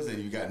ideas and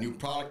you got new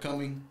product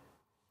coming.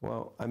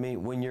 Well, I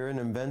mean, when you're an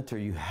inventor,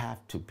 you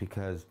have to,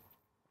 because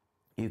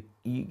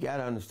you got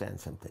to understand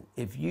something.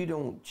 If you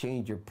don't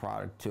change your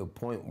product to a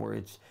point where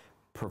it's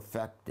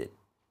perfected,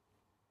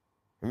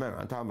 remember,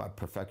 I'm talking about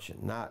perfection,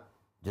 not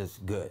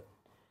just good.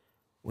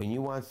 When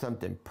you want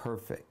something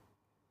perfect,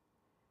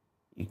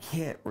 you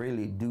can't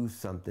really do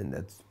something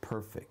that's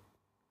perfect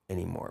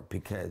anymore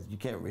because you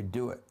can't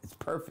redo it. It's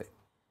perfect.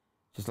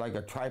 Just like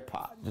a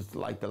tripod, just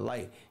like the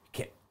light.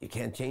 You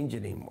can't change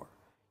it anymore.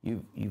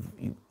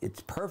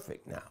 It's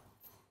perfect now.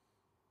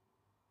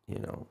 You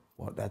know,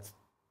 well, that's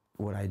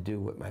what I do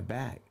with my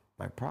bag,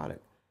 my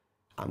product.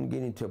 I'm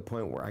getting to a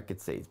point where I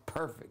could say it's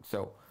perfect.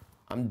 So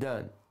I'm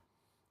done.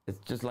 It's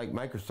just like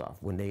Microsoft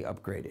when they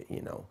upgraded,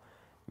 you know.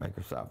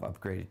 Microsoft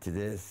upgraded to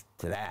this,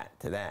 to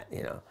that,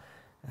 you know.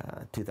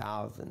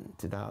 2000,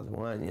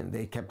 2001, and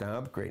they kept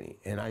on upgrading.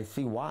 And I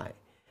see why.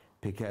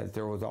 Because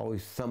there was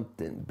always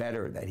something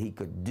better that he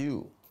could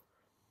do.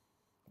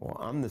 Well,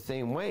 I'm the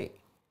same way.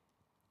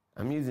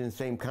 I'm using the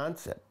same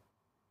concept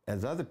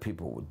as other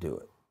people would do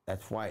it.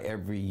 That's why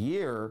every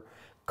year,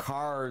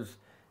 cars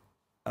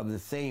of the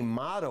same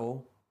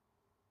model,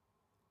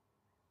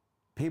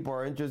 people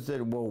are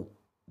interested, well,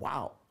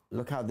 wow,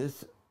 look how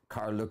this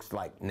car looks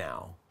like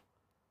now.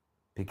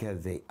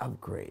 Because they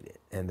upgrade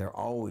it, and they're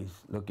always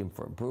looking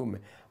for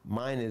improvement.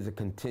 Mine is a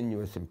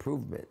continuous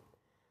improvement.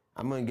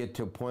 I'm gonna get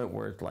to a point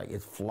where it's like,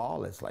 it's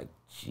flawless. Like,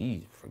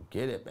 geez,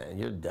 forget it, man,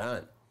 you're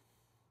done.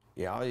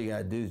 Yeah, all you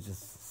gotta do is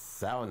just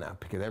sell now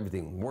because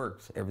everything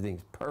works,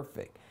 everything's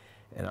perfect.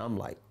 And I'm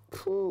like,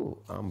 phew,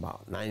 I'm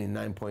about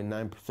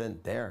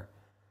 99.9% there.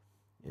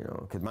 You know,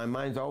 because my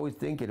mind's always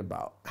thinking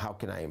about how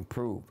can I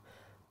improve.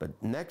 But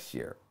next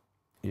year,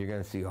 you're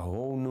going to see a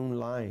whole new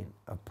line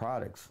of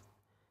products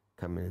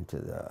coming into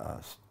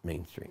the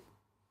mainstream.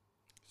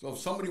 So if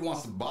somebody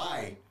wants to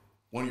buy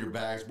one of your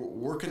bags,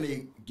 where can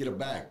they get a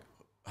bag?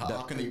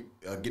 How can they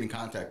get in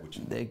contact with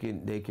you? They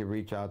can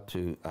reach out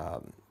to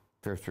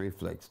Fierce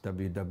Reflex,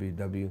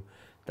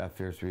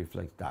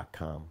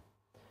 www.fiercereflex.com.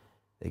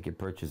 They can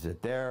purchase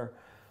it there,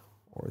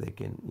 or they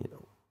could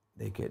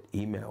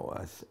email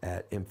us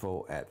at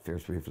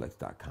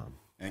info@fiercereflex.com.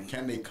 And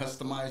can they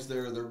customize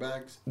their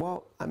bags?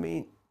 Well, I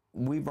mean,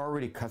 we've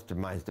already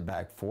customized the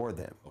bag for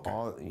them.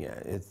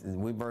 Okay.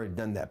 We've already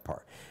done that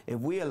part.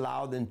 If we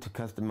allow them to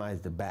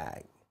customize the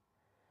bag,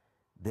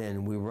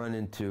 then we run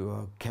into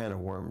a can of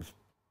worms.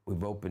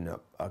 We've opened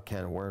up a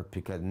can of worms,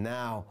 because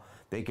now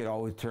they could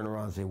always turn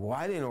around and say, well,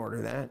 I didn't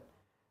order that.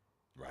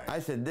 Right. I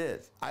said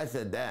this, I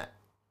said that.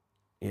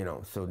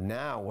 So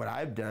now what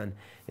I've done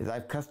is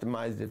I've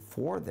customized it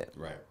for them.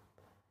 Right.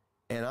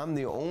 And I'm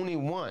the only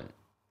one,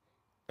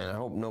 and I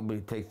hope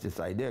nobody takes this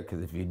idea,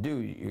 because if you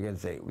do,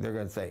 they're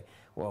gonna say,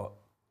 well,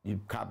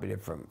 you copied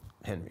it from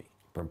Henry,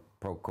 from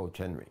Pro Coach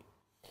Henry.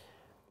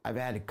 I've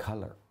added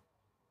color.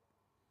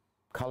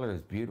 Color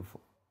is beautiful,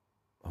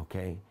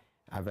 okay?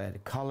 I've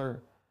added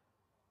color,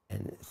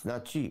 and it's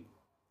not cheap.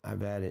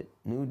 I've added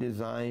new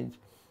designs.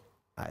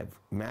 I've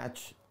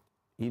matched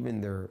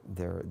even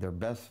their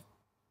best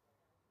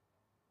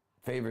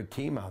favorite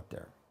team out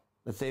there.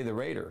 Let's say the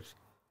Raiders.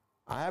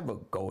 I have a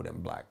gold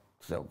and black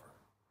silver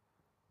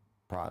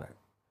product.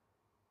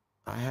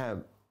 I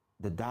have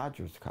the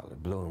Dodgers color,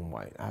 blue and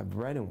white. I have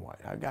red and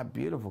white. I got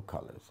beautiful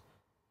colors.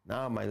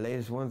 Now my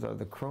latest ones are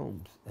the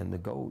chromes and the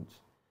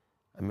golds.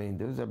 I mean,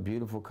 those are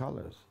beautiful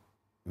colors.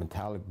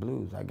 Metallic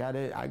blues. I got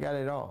it all. Got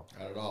it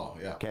all,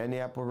 yeah. Candy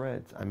apple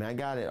reds. I mean, I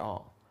got it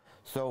all.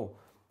 So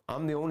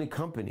I'm the only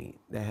company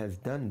that has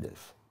done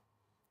this.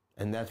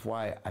 And that's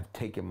why I've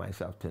taken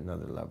myself to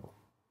another level.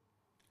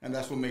 And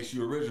that's what makes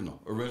you original.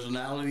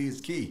 Originality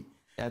is key.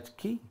 That's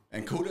key.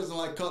 And who doesn't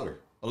like color?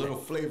 A little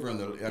flavor in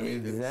the.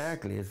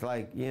 Exactly. It's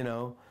like,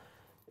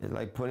 it's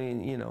like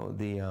putting,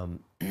 the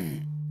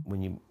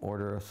when you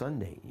order a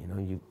sundae,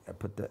 you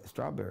put the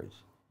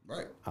strawberries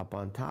right up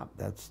on top.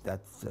 That's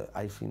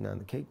icing on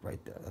the cake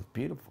right there. That's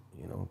beautiful,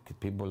 because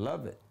people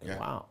love it. Yeah.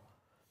 Wow.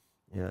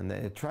 And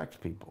it attracts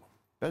people,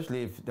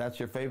 especially if that's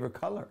your favorite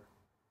color.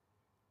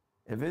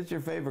 If it's your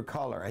favorite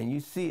color and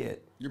you see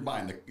it, you're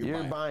buying it.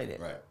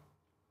 Right.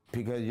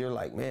 Because you're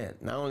like, man,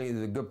 not only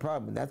is it a good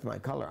product, but that's my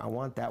color. I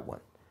want that one.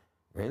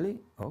 Really?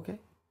 Okay.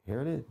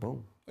 Here it is.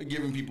 Boom. Like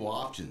giving people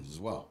options as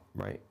well.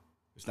 Right.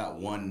 It's not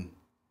one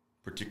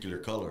particular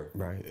color.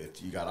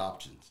 Right. You got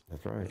options.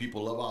 That's right.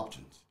 People love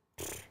options.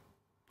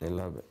 They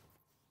love it.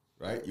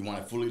 Right? You want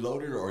it fully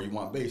loaded or you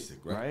want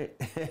basic, right?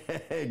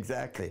 Right.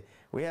 Exactly.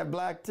 We have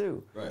black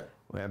too. Right.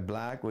 We have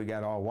black. We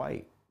got all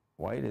white.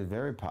 White is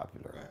very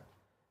popular. Right.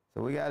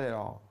 So we got it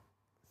all.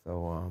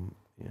 So,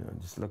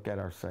 just look at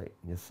our site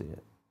and you'll see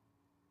it.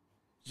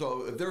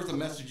 So if there's a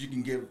message you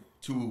can give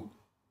to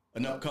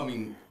an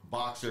upcoming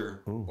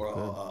boxer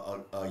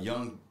or a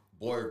young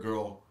boy or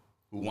girl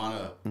who want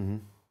to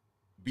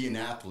be an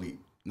athlete,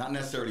 not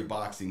necessarily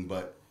boxing,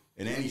 but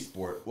in any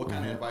sport, what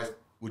kind of advice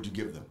would you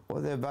give them?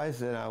 Well, the advice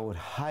that I would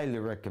highly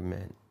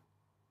recommend,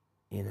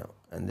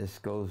 and this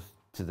goes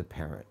to the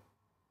parent,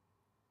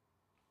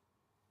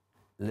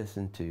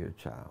 listen to your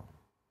child.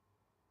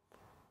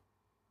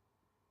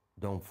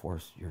 Don't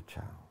force your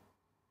child.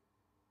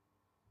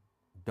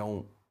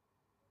 Don't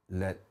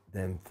let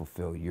them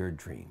fulfill your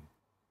dream.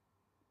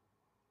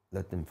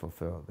 Let them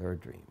fulfill their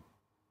dream.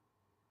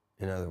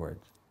 In other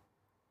words,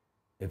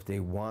 if they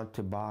want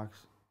to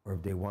box, or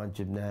if they want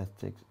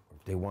gymnastics, or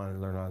if they want to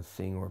learn how to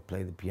sing or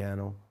play the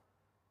piano,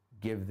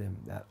 give them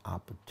that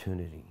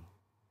opportunity.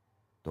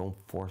 Don't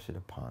force it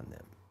upon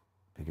them,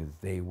 because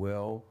they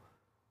will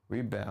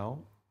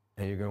rebel,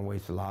 and you're going to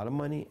waste a lot of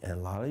money and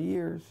a lot of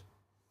years.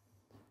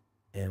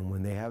 And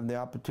when they have the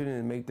opportunity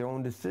to make their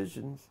own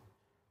decisions,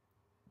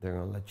 they're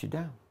going to let you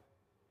down.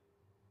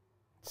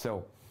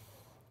 So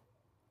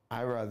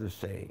I rather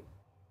say,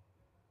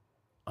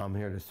 I'm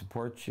here to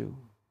support you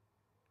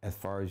as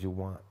far as you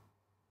want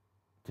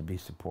to be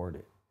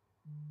supported.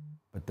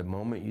 But the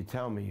moment you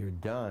tell me you're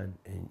done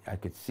and I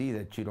could see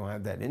that you don't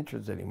have that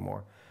interest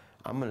anymore,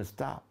 I'm going to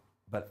stop.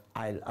 But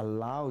I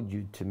allowed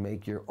you to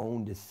make your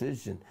own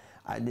decision.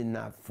 I did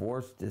not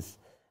force this.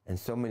 And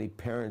so many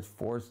parents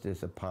force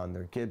this upon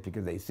their kids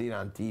because they see it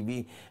on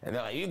TV and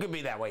they're like, you could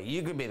be that way,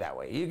 you could be that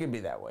way, you could be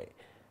that way.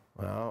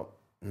 Well,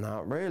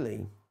 not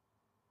really.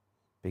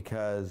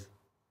 Because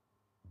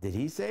did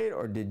he say it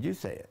or did you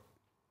say it?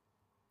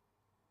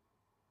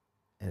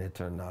 And it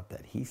turned out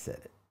that he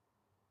said it.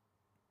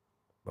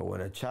 But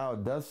when a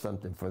child does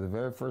something for the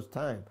very first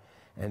time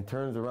and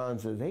turns around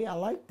and says, hey, I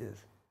like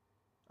this.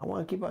 I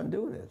want to keep on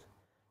doing this.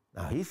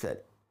 Now, he said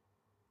it.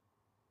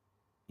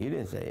 You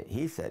didn't say it.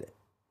 He said it.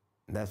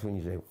 And that's when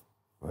you say,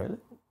 really?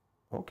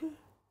 Okay.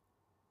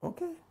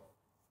 Okay.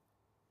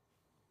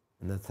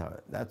 And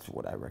that's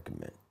what I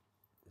recommend.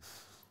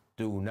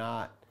 Do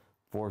not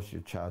force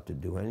your child to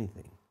do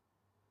anything.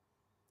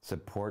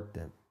 Support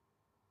them.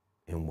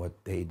 in what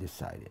they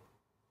decided.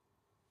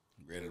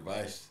 Great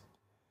advice.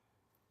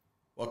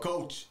 Well,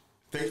 Coach,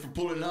 thanks for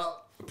pulling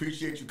up.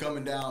 Appreciate you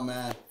coming down,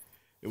 man.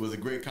 It was a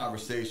great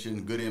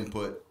conversation, good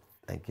input.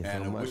 Thank you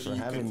so much for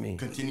having me.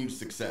 Continued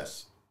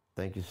success.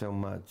 Thank you so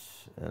much,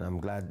 and I'm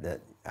glad that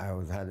I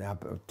had the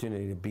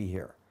opportunity to be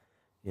here.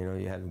 You know,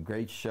 you had a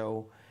great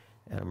show,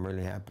 and I'm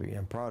really happy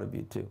and proud of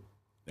you too.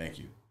 Thank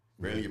you.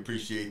 Really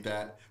appreciate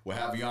that. We'll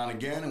have you on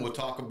again, and we'll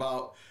talk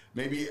about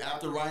maybe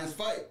after Ryan's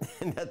fight.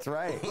 That's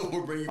right.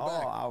 We'll bring you back.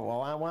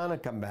 Oh, I want to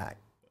come back.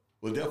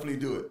 We'll definitely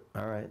do it.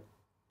 All right.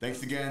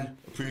 Thanks again.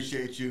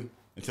 Appreciate you.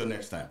 Until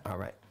next time. All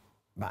right.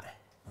 Bye.